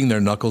cracking their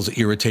knuckles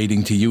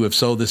irritating to you? If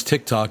so, this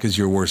TikTok is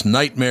your worst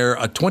nightmare.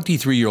 A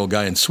 23-year-old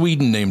guy in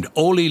Sweden named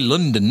Ole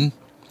Lunden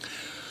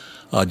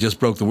just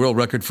broke the world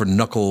record for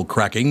knuckle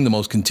cracking, the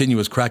most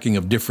continuous cracking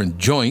of different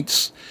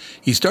joints.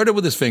 He started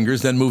with his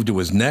fingers, then moved to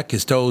his neck,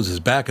 his toes, his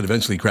back, and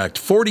eventually cracked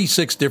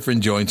 46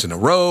 different joints in a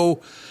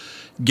row.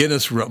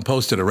 Guinness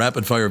posted a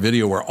rapid-fire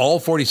video where all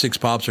 46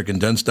 pops are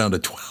condensed down to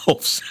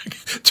 12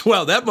 seconds.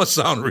 12, that must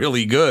sound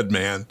really good,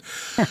 man.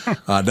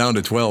 Down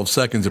to 12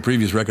 seconds. The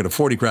previous record of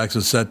 40 cracks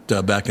was set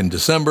back in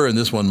December, and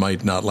this one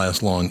might not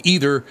last long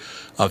either.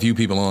 A few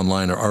people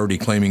online are already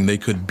claiming they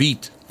could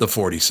beat the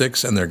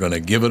 46, and they're going to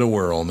give it a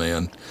whirl,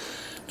 man.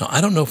 Now,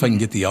 I don't know if I can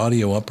get the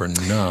audio up or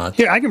not.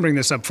 Here, I can bring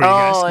this up for you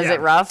guys. Oh, is it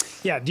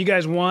rough? Yeah, do you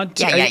guys want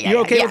to? Yeah. You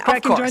okay with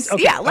cracking of course. joints?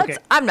 Okay, Yeah, let's. okay.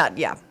 I'm not.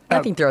 Yeah,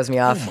 nothing throws me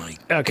off. Oh,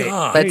 my Okay,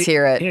 God. Let's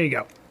hear it. Here you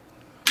go.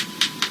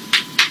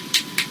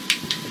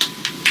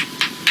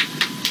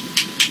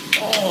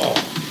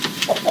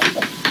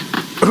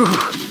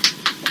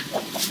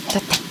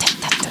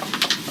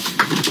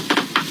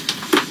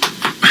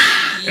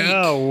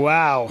 Oh,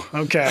 wow.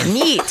 Okay.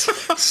 Neat.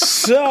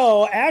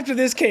 So after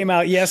this came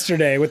out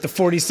yesterday with the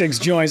 46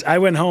 joints, I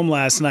went home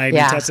last night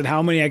Yeah. and tested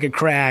how many I could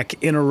crack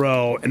in a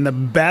row, and the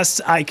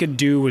best I could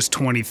do was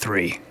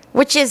 23.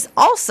 Which is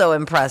also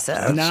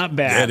impressive. Not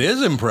bad. It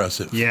is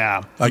impressive.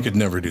 Yeah. I could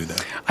never do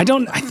that. I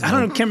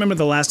can't remember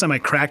the last time I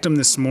cracked them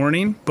this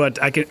morning, but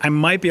I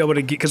might be able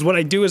to get, because what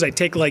I do is I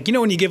take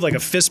when you give like a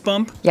fist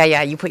bump,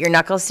 Yeah. You put your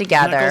knuckles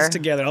together. knuckles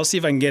together. I'll see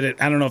if I can get it.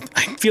 I don't know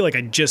I feel like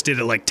I just did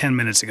it like 10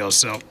 minutes ago,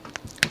 so.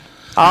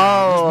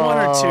 Oh. One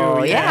or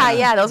two,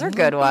 Yeah. Those are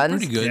good ones.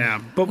 Pretty good.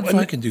 Yeah, but What if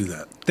I can do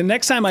that? the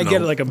next time I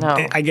get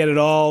it I get it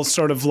all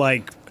sort of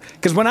like,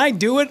 because when I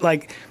do it,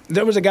 like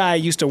there was a guy I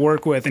used to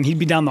work with, and he'd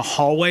be down the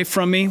hallway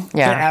from me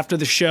after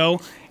the show,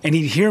 and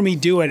he'd hear me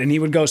do it, and he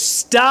would go,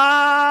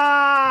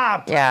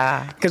 "Stop!"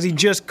 Yeah. Because he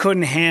just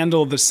couldn't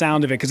handle the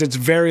sound of it, because it's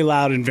very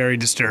loud and very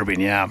disturbing.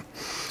 Yeah.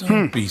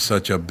 Don't be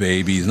such a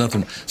baby. There's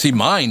nothing. See,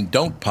 mine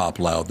don't pop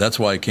loud. That's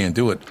why I can't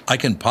do it. I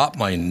can pop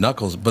my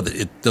knuckles, but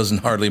it doesn't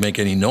hardly make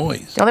any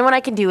noise. The only one I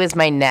can do is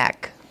my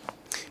neck.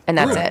 And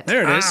that's it.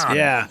 There it is.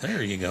 Yeah.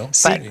 There you go.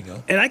 See, There you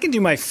go. and I can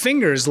do my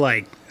fingers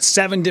like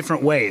 7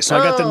 different ways. So I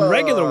got the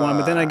regular one,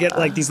 but then I get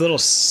like these little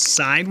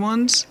side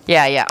ones.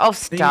 Yeah. Oh,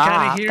 that you kinda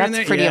stop. hear in That's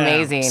there. pretty Yeah.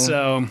 amazing.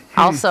 So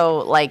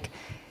Also, like,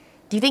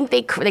 do you think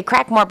they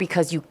crack more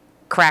because you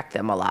crack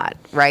them a lot,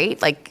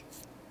 right? Like,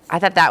 I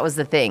thought that was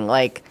the thing.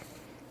 Like,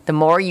 the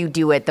more you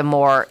do it, the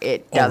more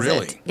it does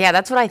really? it. Yeah,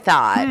 that's what I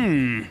thought.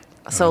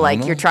 So, like,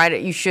 know.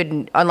 you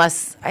shouldn't,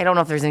 unless, I don't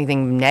know if there's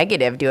anything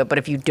negative to it, but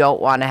if you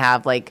don't want to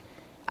have, like,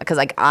 because,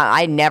 like,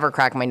 I never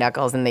crack my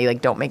knuckles and they,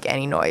 like, don't make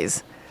any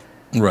noise.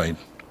 Right.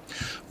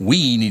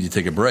 We need to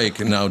take a break.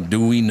 Now,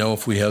 do we know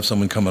if we have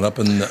someone coming up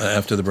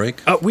after the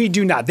break? we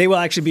do not. They will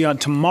actually be on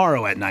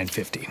tomorrow at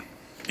 9:50.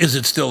 Is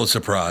it still a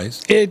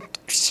surprise?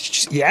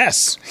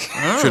 Yes.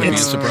 Should it be a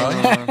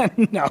surprise?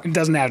 No, it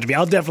doesn't have to be.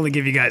 I'll definitely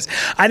give you guys.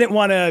 I didn't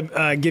want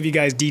to give you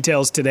guys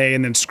details today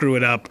and then screw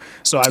it up.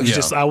 So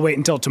I'll wait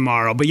until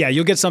tomorrow. But yeah,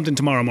 you'll get something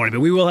tomorrow morning.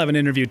 But we will have an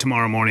interview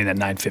tomorrow morning at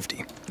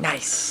 9:50.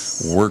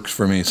 Nice. Works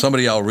for me.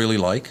 Somebody I'll really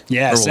like?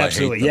 Yes, Or will I hate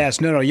absolutely. them?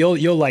 Yes. No,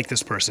 you'll like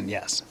this person.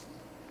 Yes.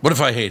 What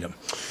if I hate him?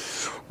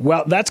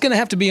 Well, that's going to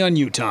have to be on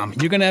you, Tom.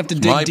 You're going to have to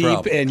dig My deep,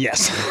 problem. and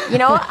yes. You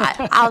know,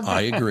 I'll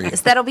I agree.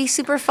 that'll be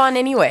super fun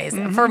anyways.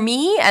 For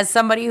me, as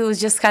somebody who's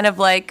just kind of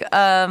like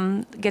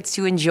gets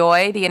to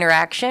enjoy the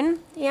interaction,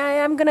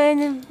 yeah, I'm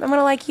gonna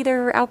like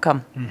either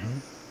outcome.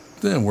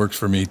 That works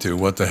for me too.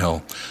 What the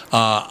hell?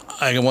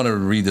 I want to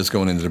read this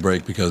going into the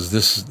break because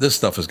this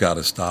stuff has got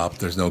to stop.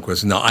 There's no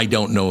question. Now, I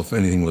don't know if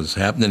anything was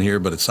happening here,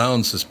 but it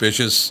sounds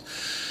suspicious.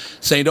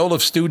 St.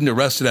 Olaf student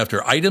arrested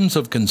after items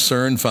of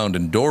concern found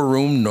in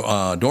dorm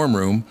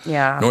room.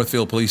 Yeah.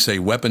 Northfield police say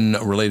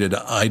weapon-related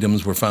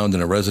items were found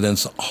in a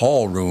residence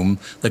hall room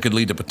that could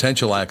lead to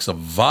potential acts of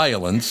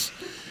violence.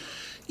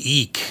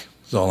 Eek.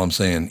 That's all I'm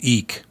saying.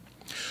 Eek.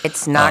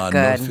 It's not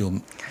good.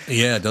 Northfield,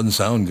 yeah, it doesn't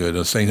sound good.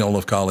 A St.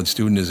 Olaf College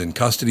student is in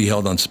custody,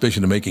 held on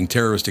suspicion of making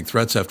terroristic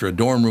threats after a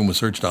dorm room was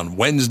searched on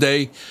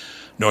Wednesday.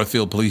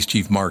 Northfield Police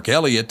Chief Mark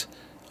Elliott,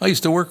 I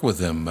used to work with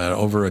him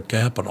over at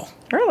Capitol.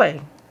 Really?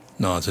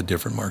 No, it's a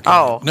different Mark. Oh.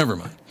 Elliott. Never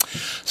mind.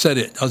 Said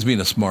it. I was being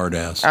a smart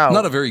ass. Oh.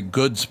 Not a very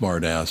good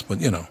smart ass,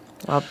 but you know.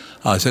 Well,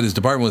 Said his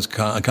department was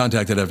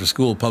contacted after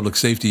school public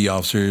safety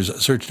officers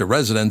searched a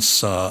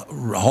residence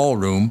hall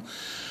room,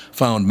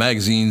 found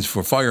magazines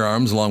for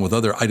firearms along with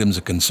other items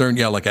of concern.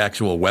 Yeah, like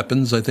actual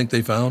weapons, I think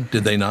they found.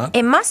 Did they not?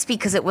 it must be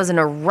because it was an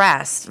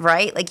arrest,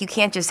 right? Like you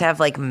can't just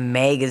have like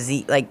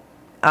magazine, like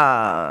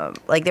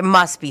Like there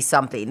must be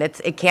something.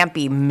 It can't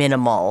be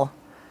minimal.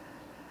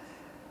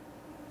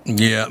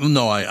 Yeah,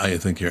 no, I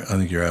think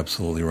you're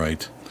absolutely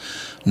right.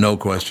 No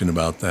question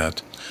about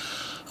that.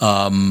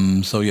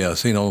 So yeah,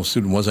 St. Olaf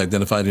student was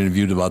identified and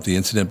interviewed about the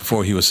incident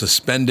before he was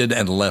suspended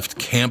and left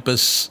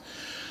campus.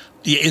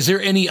 Is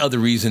there any other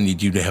reason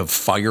you'd have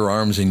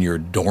firearms in your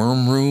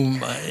dorm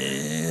room?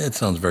 It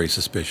sounds very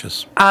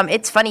suspicious.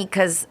 It's funny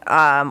because,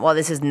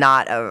 this is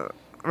not a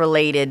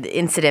related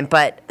incident,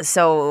 but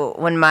so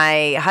when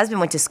my husband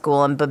went to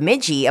school in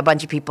Bemidji, a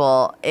bunch of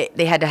people,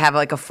 they had to have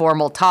like a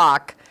formal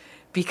talk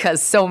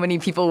because so many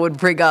people would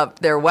bring up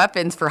their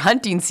weapons for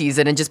hunting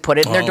season and just put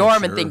it in their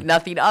dorm and think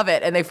nothing of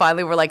it. And they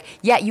finally were like,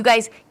 yeah, you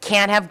guys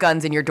can't have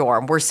guns in your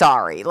dorm. We're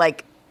sorry.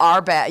 Like,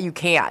 our bad. You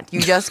can't.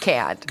 You just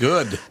can't.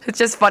 Good. It's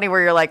just funny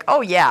where you're like, oh,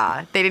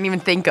 yeah, they didn't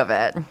even think of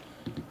it.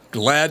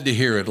 Glad to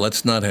hear it.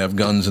 Let's not have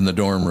guns in the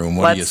dorm room.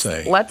 What do you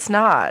say? Let's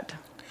not.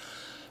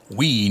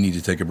 We need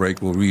to take a break.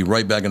 We'll be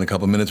right back in a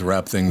couple of minutes,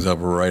 wrap things up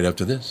right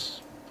after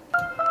this.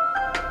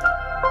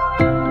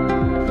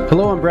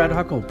 Hello, I'm Brad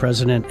Huckle,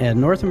 President at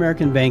North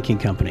American Banking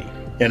Company.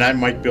 And I'm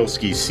Mike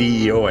Bilski,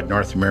 CEO at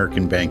North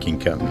American Banking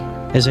Company.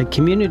 As a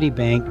community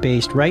bank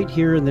based right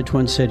here in the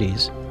Twin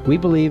Cities, we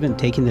believe in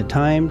taking the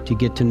time to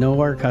get to know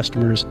our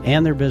customers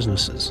and their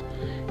businesses.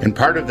 And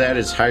part of that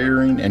is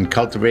hiring and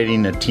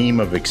cultivating a team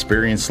of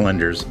experienced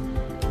lenders.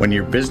 When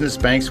your business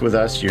banks with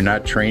us, you're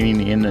not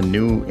training in a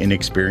new,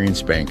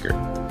 inexperienced banker.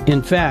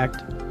 In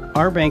fact,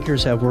 our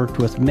bankers have worked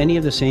with many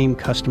of the same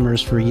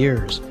customers for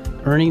years,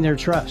 earning their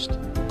trust.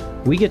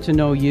 We get to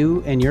know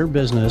you and your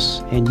business,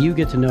 and you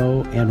get to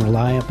know and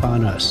rely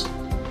upon us.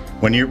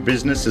 When your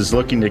business is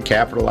looking to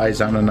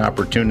capitalize on an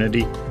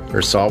opportunity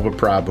or solve a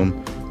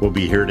problem, we'll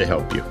be here to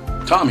help you.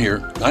 Tom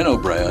here. I know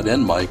Brad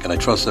and Mike, and I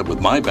trust that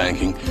with my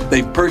banking,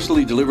 they've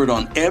personally delivered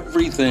on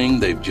everything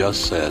they've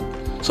just said.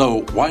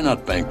 So why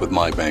not bank with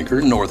my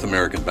banker, North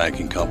American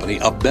Banking Company,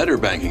 a better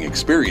banking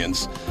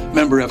experience,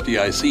 member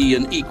FDIC,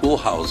 and equal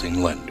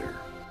housing lender.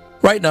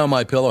 Right now,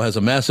 MyPillow has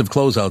a massive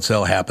closeout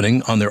sale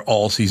happening on their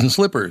all-season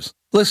slippers.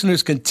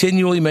 Listeners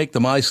continually make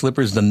the My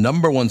Slippers the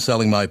 #1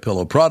 selling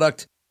MyPillow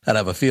product, and I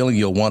have a feeling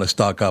you'll want to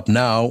stock up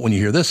now when you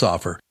hear this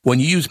offer.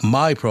 When you use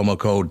my promo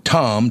code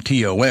TOM,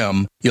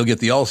 T-O-M, you'll get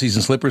the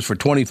all-season slippers for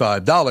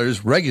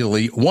 $25,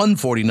 regularly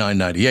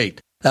 $149.98.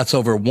 That's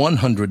over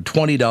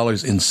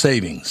 $120 in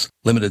savings.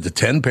 Limited to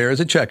 10 pairs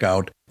at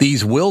checkout.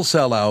 These will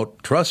sell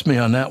out. Trust me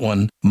on that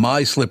one.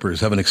 My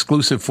Slippers have an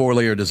exclusive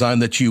 4-layer design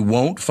that you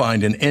won't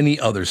find in any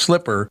other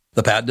slipper.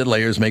 The patented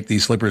layers make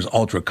these slippers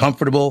ultra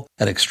comfortable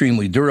and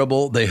extremely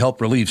durable. They help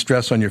relieve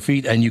stress on your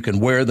feet, and you can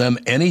wear them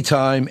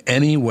anytime,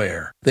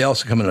 anywhere. They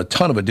also come in a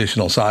ton of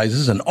additional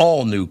sizes and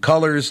all new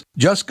colors.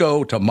 Just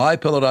go to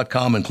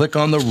mypillow.com and click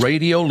on the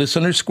radio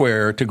listener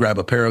square to grab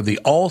a pair of the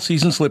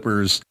all-season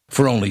slippers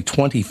for only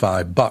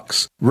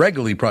 $25,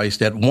 regularly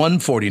priced at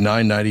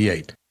 $149.98.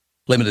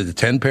 Limited to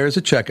 10 pairs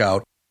at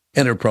checkout.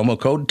 Enter promo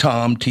code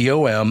TOM,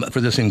 T-O-M,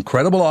 for this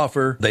incredible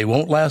offer. They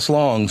won't last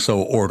long,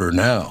 so order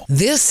now.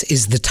 This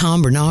is the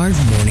Tom Barnard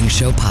Morning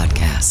Show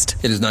podcast.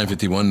 It is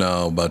 9:51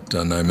 now, about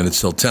 9 minutes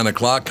till 10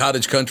 o'clock.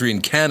 Cottage country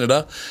in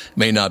Canada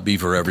may not be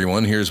for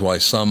everyone. Here's why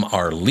some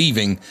are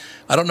leaving.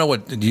 I don't know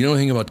do you know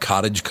anything about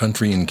cottage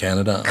country in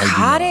Canada?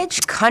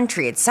 Cottage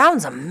country, it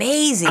sounds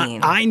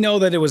amazing. I know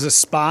that it was a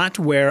spot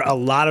where a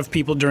lot of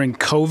people during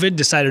COVID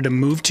decided to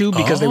move to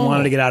because they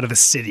wanted to get out of the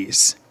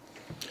cities.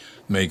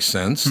 Makes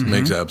sense. Mm-hmm.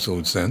 Makes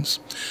absolute sense.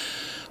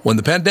 When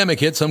the pandemic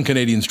hit, some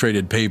Canadians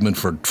traded pavement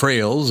for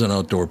trails and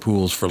outdoor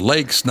pools for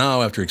lakes.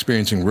 Now, after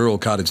experiencing rural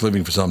cottage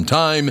living for some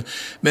time,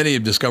 many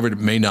have discovered it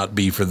may not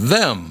be for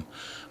them.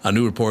 A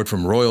new report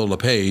from Royal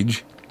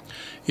LePage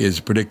is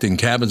predicting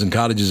cabins and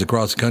cottages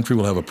across the country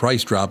will have a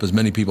price drop as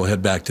many people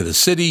head back to the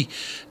city.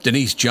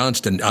 Denise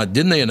Johnston,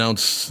 didn't they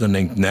announce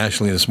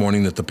nationally this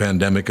morning that the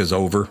pandemic is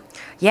over?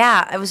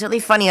 Yeah, it was really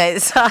funny. I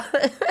saw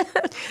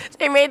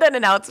they made that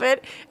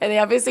announcement, and they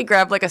obviously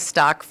grabbed like a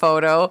stock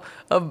photo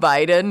of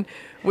Biden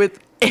with,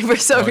 and for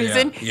some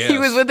reason, he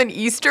was with an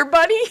Easter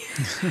bunny.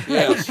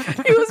 Yes.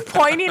 He was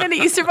pointing at an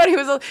Easter bunny.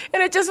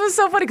 And it just was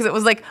so funny because it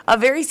was like a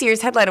very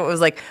serious headline. It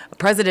was like,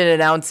 President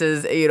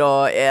announces,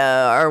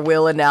 or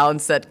will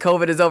announce that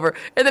COVID is over.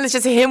 And then it's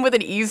just him with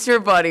an Easter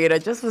bunny. And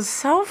it just was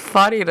so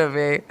funny to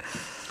me.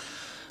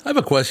 I have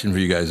a question for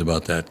you guys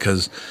about that,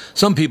 because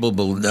some people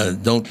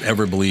don't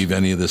ever believe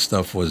any of this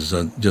stuff was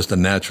just a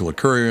natural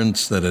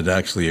occurrence, that it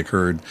actually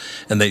occurred.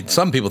 And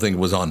some people think it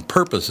was on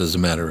purpose, as a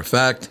matter of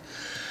fact.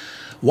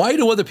 Why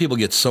do other people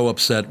get so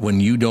upset when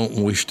you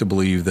don't wish to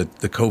believe that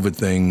the COVID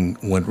thing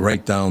went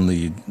right down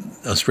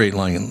a straight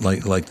line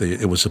like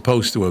it was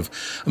supposed to have?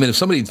 I mean, if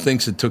somebody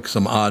thinks it took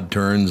some odd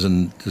turns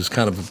and is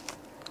kind of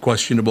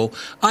questionable,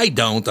 I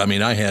don't. I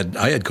mean, I had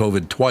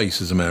COVID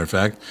twice, as a matter of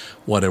fact.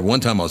 One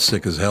time I was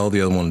sick as hell.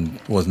 The other one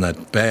wasn't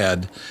that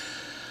bad.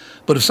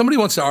 But if somebody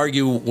wants to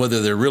argue whether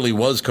there really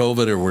was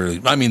COVID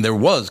there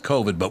was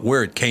COVID, but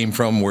where it came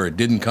from, where it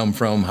didn't come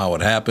from, how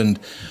it happened,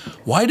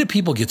 why do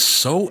people get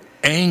so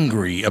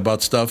angry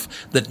about stuff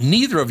that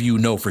neither of you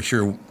know for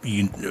sure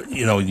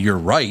you're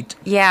right.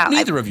 Yeah.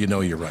 Neither of you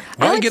know you're right.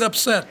 Why get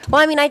upset?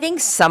 Well, I mean, I think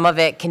some of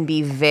it can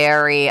be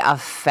very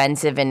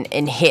offensive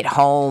and hit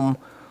home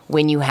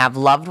when you have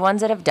loved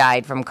ones that have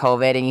died from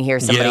COVID and you hear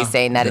somebody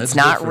saying that it's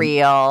not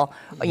real.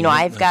 You know,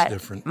 I've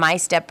got my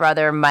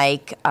stepbrother,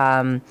 Mike,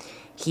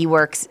 he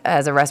works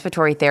as a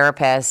respiratory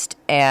therapist,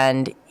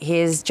 and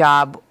his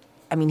job,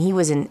 I mean, he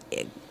was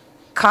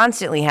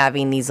constantly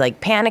having these like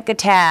panic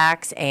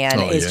attacks,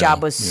 and his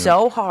job was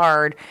so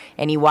hard,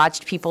 and he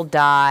watched people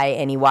die,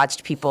 and he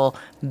watched people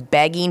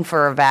begging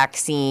for a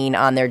vaccine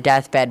on their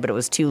deathbed, but it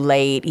was too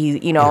late.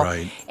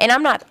 And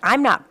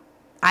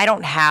I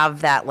don't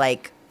have that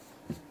like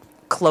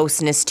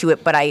closeness to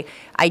it, but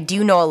I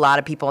do know a lot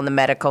of people in the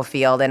medical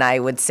field, and I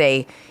would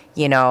say,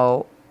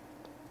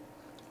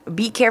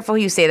 be careful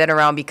who you say that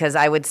around, because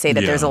I would say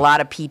that there's a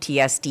lot of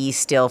PTSD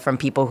still from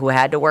people who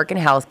had to work in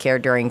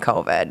healthcare during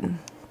COVID.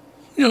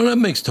 That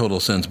makes total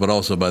sense, but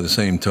also by the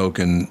same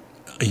token,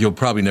 you'll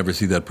probably never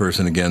see that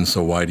person again,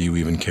 so why do you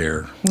even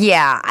care?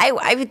 Yeah,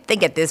 I would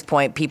think at this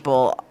point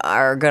people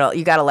are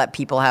you got to let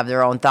people have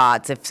their own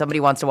thoughts. If somebody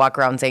wants to walk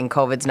around saying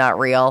COVID's not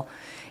real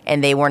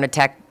and they weren't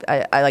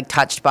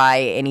touched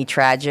by any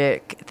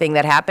tragic thing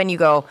that happened, you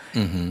go,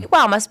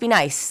 wow, must be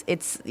nice.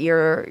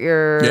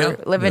 You're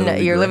living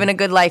a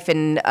good life,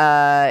 and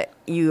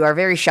you are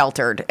very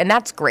sheltered, and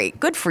that's great.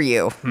 Good for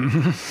you.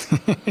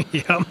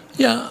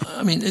 Yeah,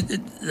 I mean,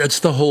 that's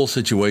the whole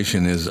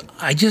situation. Is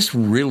I just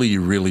really,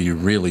 really,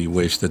 really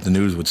wish that the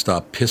news would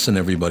stop pissing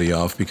everybody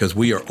off, because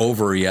we are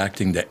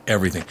overreacting to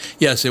everything.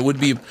 Yes, it would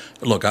be,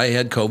 look, I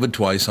had COVID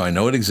twice, so I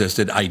know it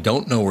existed. I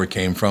don't know where it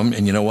came from,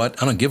 and you know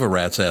what? I don't give a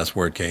rat's ass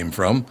where it came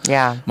from.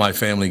 Yeah. My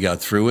family got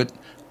through it.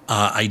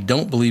 I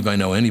don't believe I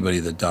know anybody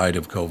that died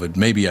of COVID.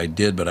 Maybe I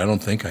did, but I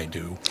don't think I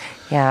do.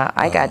 Yeah,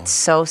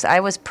 I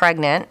was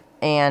pregnant,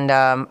 and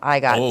I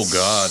got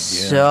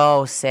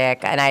so sick,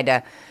 and I had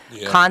to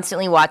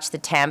constantly watch the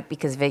temp,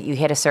 because if you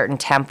hit a certain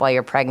temp while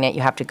you're pregnant,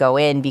 you have to go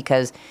in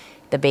because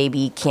the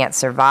baby can't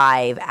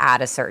survive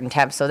at a certain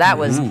temp. So that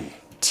was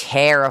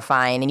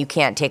terrifying, and you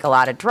can't take a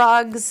lot of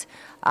drugs.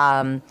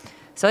 So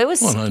it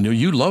was. Well, I knew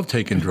you love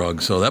taking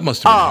drugs, so that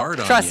must have been hard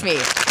on you. Trust me.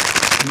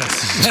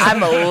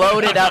 I'm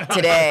loaded up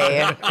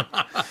today.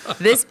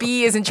 This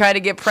bee isn't trying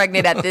to get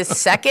pregnant at this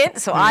second,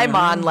 so I'm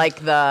on like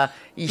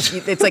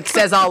it's like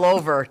says all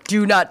over,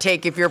 do not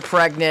take if you're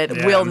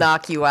pregnant, will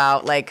knock you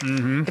out. Like,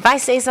 if I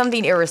say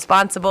something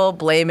irresponsible,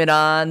 blame it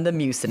on the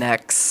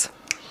Mucinex.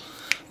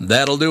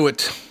 That'll do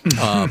it.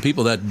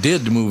 People that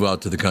did move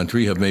out to the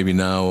country have maybe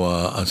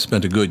now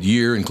spent a good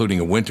year, including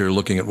a winter,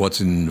 looking at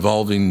what's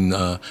involved in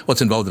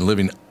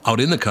living out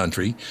in the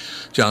country.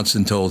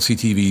 Johnson told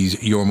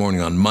CTV's Your Morning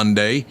on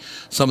Monday.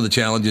 Some of the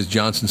challenges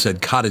Johnson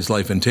said cottage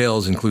life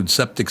entails include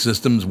septic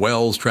systems,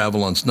 wells,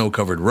 travel on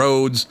snow-covered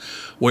roads,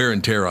 wear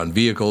and tear on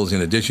vehicles.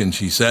 In addition,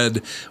 she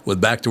said, with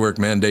back-to-work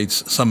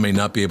mandates, some may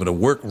not be able to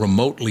work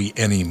remotely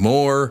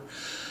anymore.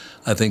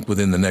 I think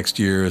within the next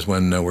year is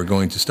when we're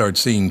going to start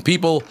seeing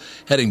people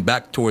heading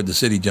back toward the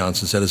city,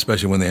 Johnson said,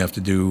 especially when they have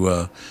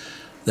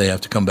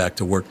to come back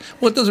to work.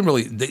 Well, it doesn't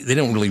really, they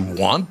don't really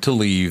want to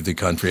leave the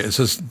country. It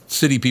says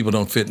city people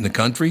don't fit in the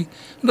country.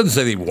 It doesn't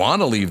say they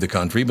want to leave the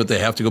country, but they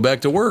have to go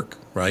back to work,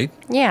 right?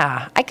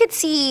 Yeah, I could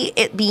see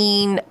it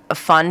being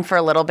fun for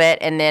a little bit,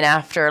 and then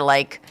after,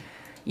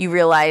 you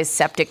realize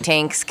septic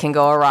tanks can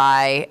go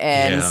awry,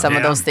 and some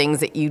of those things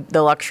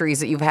the luxuries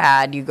that you've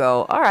had, you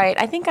go, all right,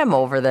 I think I'm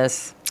over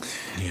this.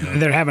 Yeah.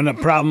 They're having a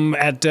problem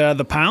at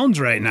the pounds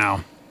right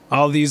now.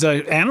 All these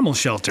animal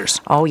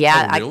shelters. Oh,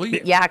 yeah. Oh, really?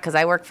 Because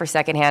I work for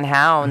Secondhand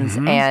Hounds,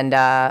 and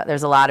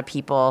there's a lot of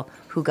people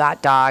who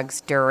got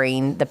dogs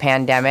during the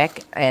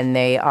pandemic, and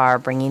they are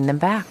bringing them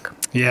back.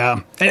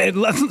 Yeah.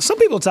 And some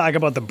people talk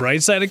about the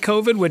bright side of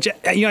COVID, which,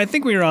 I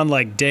think we were on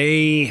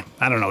day,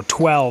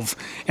 12.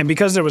 And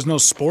because there was no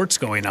sports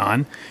going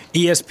on,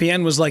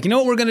 ESPN was like, you know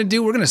what we're going to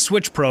do? We're going to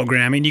switch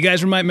programming. You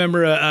guys might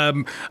remember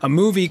a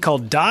movie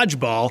called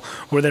Dodgeball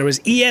where there was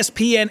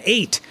ESPN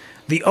 8.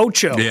 The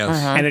Ocho,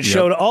 and it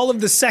showed all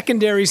of the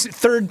secondary,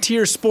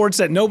 third-tier sports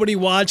that nobody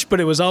watched, but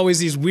it was always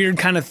these weird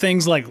kind of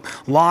things like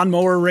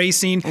lawnmower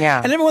racing.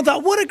 Yeah. And everyone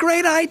thought, what a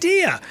great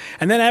idea.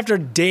 And then after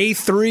day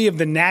 3 of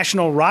the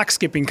national rock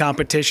skipping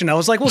competition, I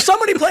was like, will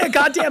somebody play a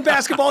goddamn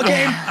basketball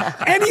game?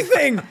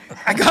 Anything.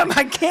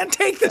 I can't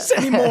take this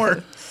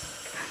anymore.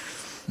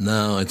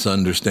 No, it's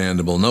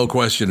understandable. No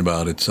question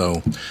about it.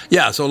 So,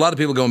 so a lot of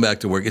people going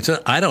back to work.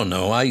 I don't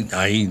know. I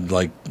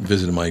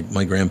visited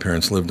my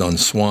grandparents lived on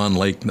Swan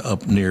Lake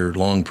up near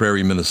Long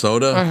Prairie,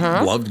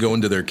 Minnesota. Loved going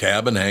to their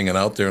cabin, hanging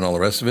out there and all the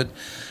rest of it.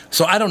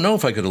 So I don't know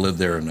if I could have lived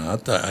there or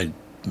not.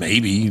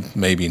 Maybe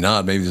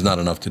not. Maybe there's not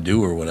enough to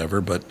do or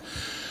whatever. But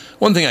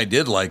one thing I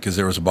did like is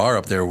there was a bar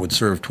up there that would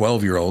serve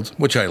 12-year-olds,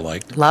 which I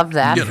liked. Love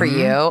that for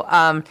you.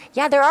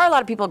 There are a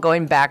lot of people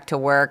going back to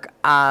work.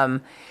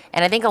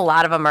 And I think a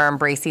lot of them are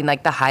embracing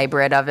the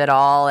hybrid of it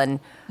all.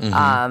 And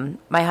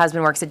my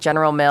husband works at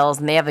General Mills,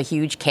 and they have a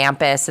huge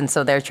campus, and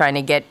so they're trying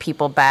to get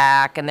people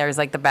back, and there's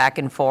the back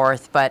and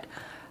forth. But,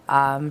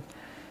 as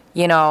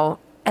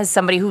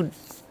somebody who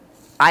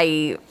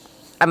I'm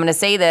going to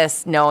say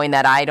this knowing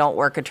that I don't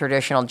work a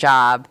traditional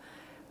job.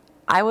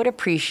 I would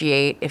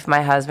appreciate if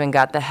my husband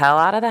got the hell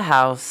out of the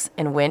house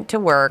and went to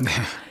work.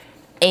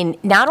 And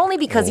not only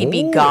because he'd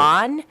be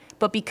gone,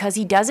 but because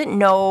he doesn't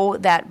know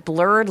that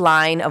blurred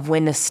line of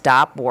when to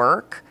stop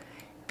work.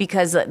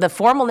 Because the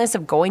formalness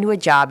of going to a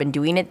job and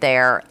doing it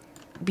there,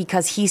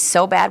 because he's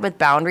so bad with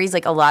boundaries,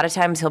 like a lot of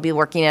times he'll be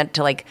working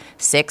to like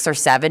 6 or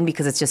 7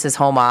 because it's just his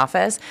home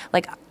office.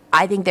 Like,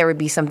 I think there would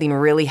be something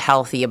really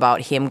healthy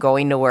about him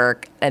going to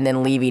work and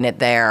then leaving it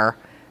there,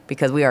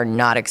 because we are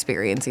not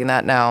experiencing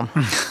that now.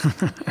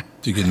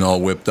 You getting all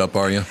whipped up,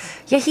 are you?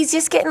 Yeah, he's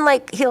just getting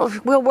like,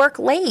 we'll work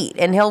late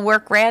and he'll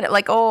work random,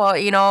 like,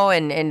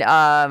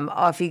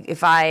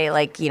 if I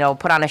like,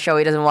 put on a show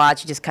he doesn't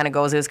watch, he just kind of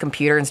goes to his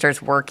computer and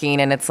starts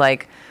working, and it's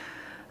like,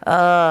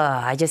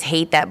 I just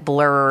hate that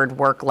blurred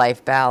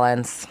work-life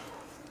balance.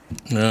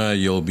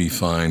 You'll be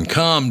fine.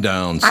 Calm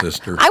down,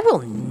 sister. I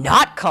will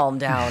not calm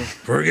down.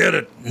 Forget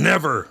it.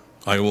 Never.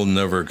 I will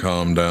never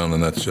calm down,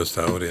 and that's just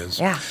how it is.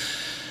 Yeah.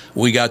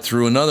 We got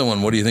through another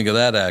one. What do you think of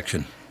that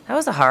action? That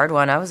was a hard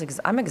one.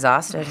 I'm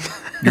exhausted.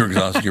 You're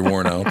exhausted. You're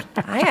worn out.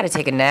 I got to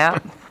take a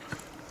nap.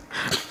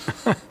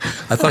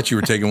 I thought you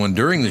were taking one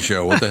during the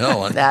show. What the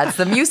hell? That's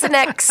the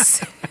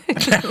Mucinex.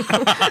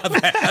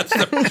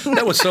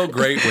 That was so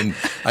great when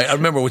I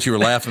remember what you were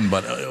laughing,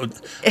 but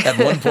at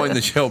one point in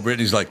the show,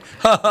 Brittany's like,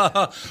 ha ha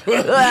ha.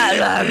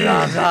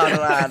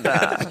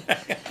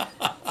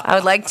 I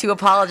would like to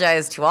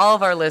apologize to all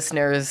of our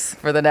listeners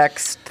for the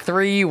next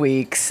 3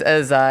 weeks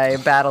as I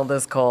battle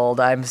this cold.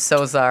 I'm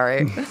so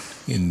sorry.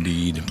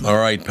 Indeed. All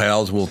right,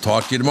 pals. We'll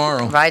talk to you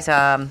tomorrow. Bye,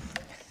 Tom.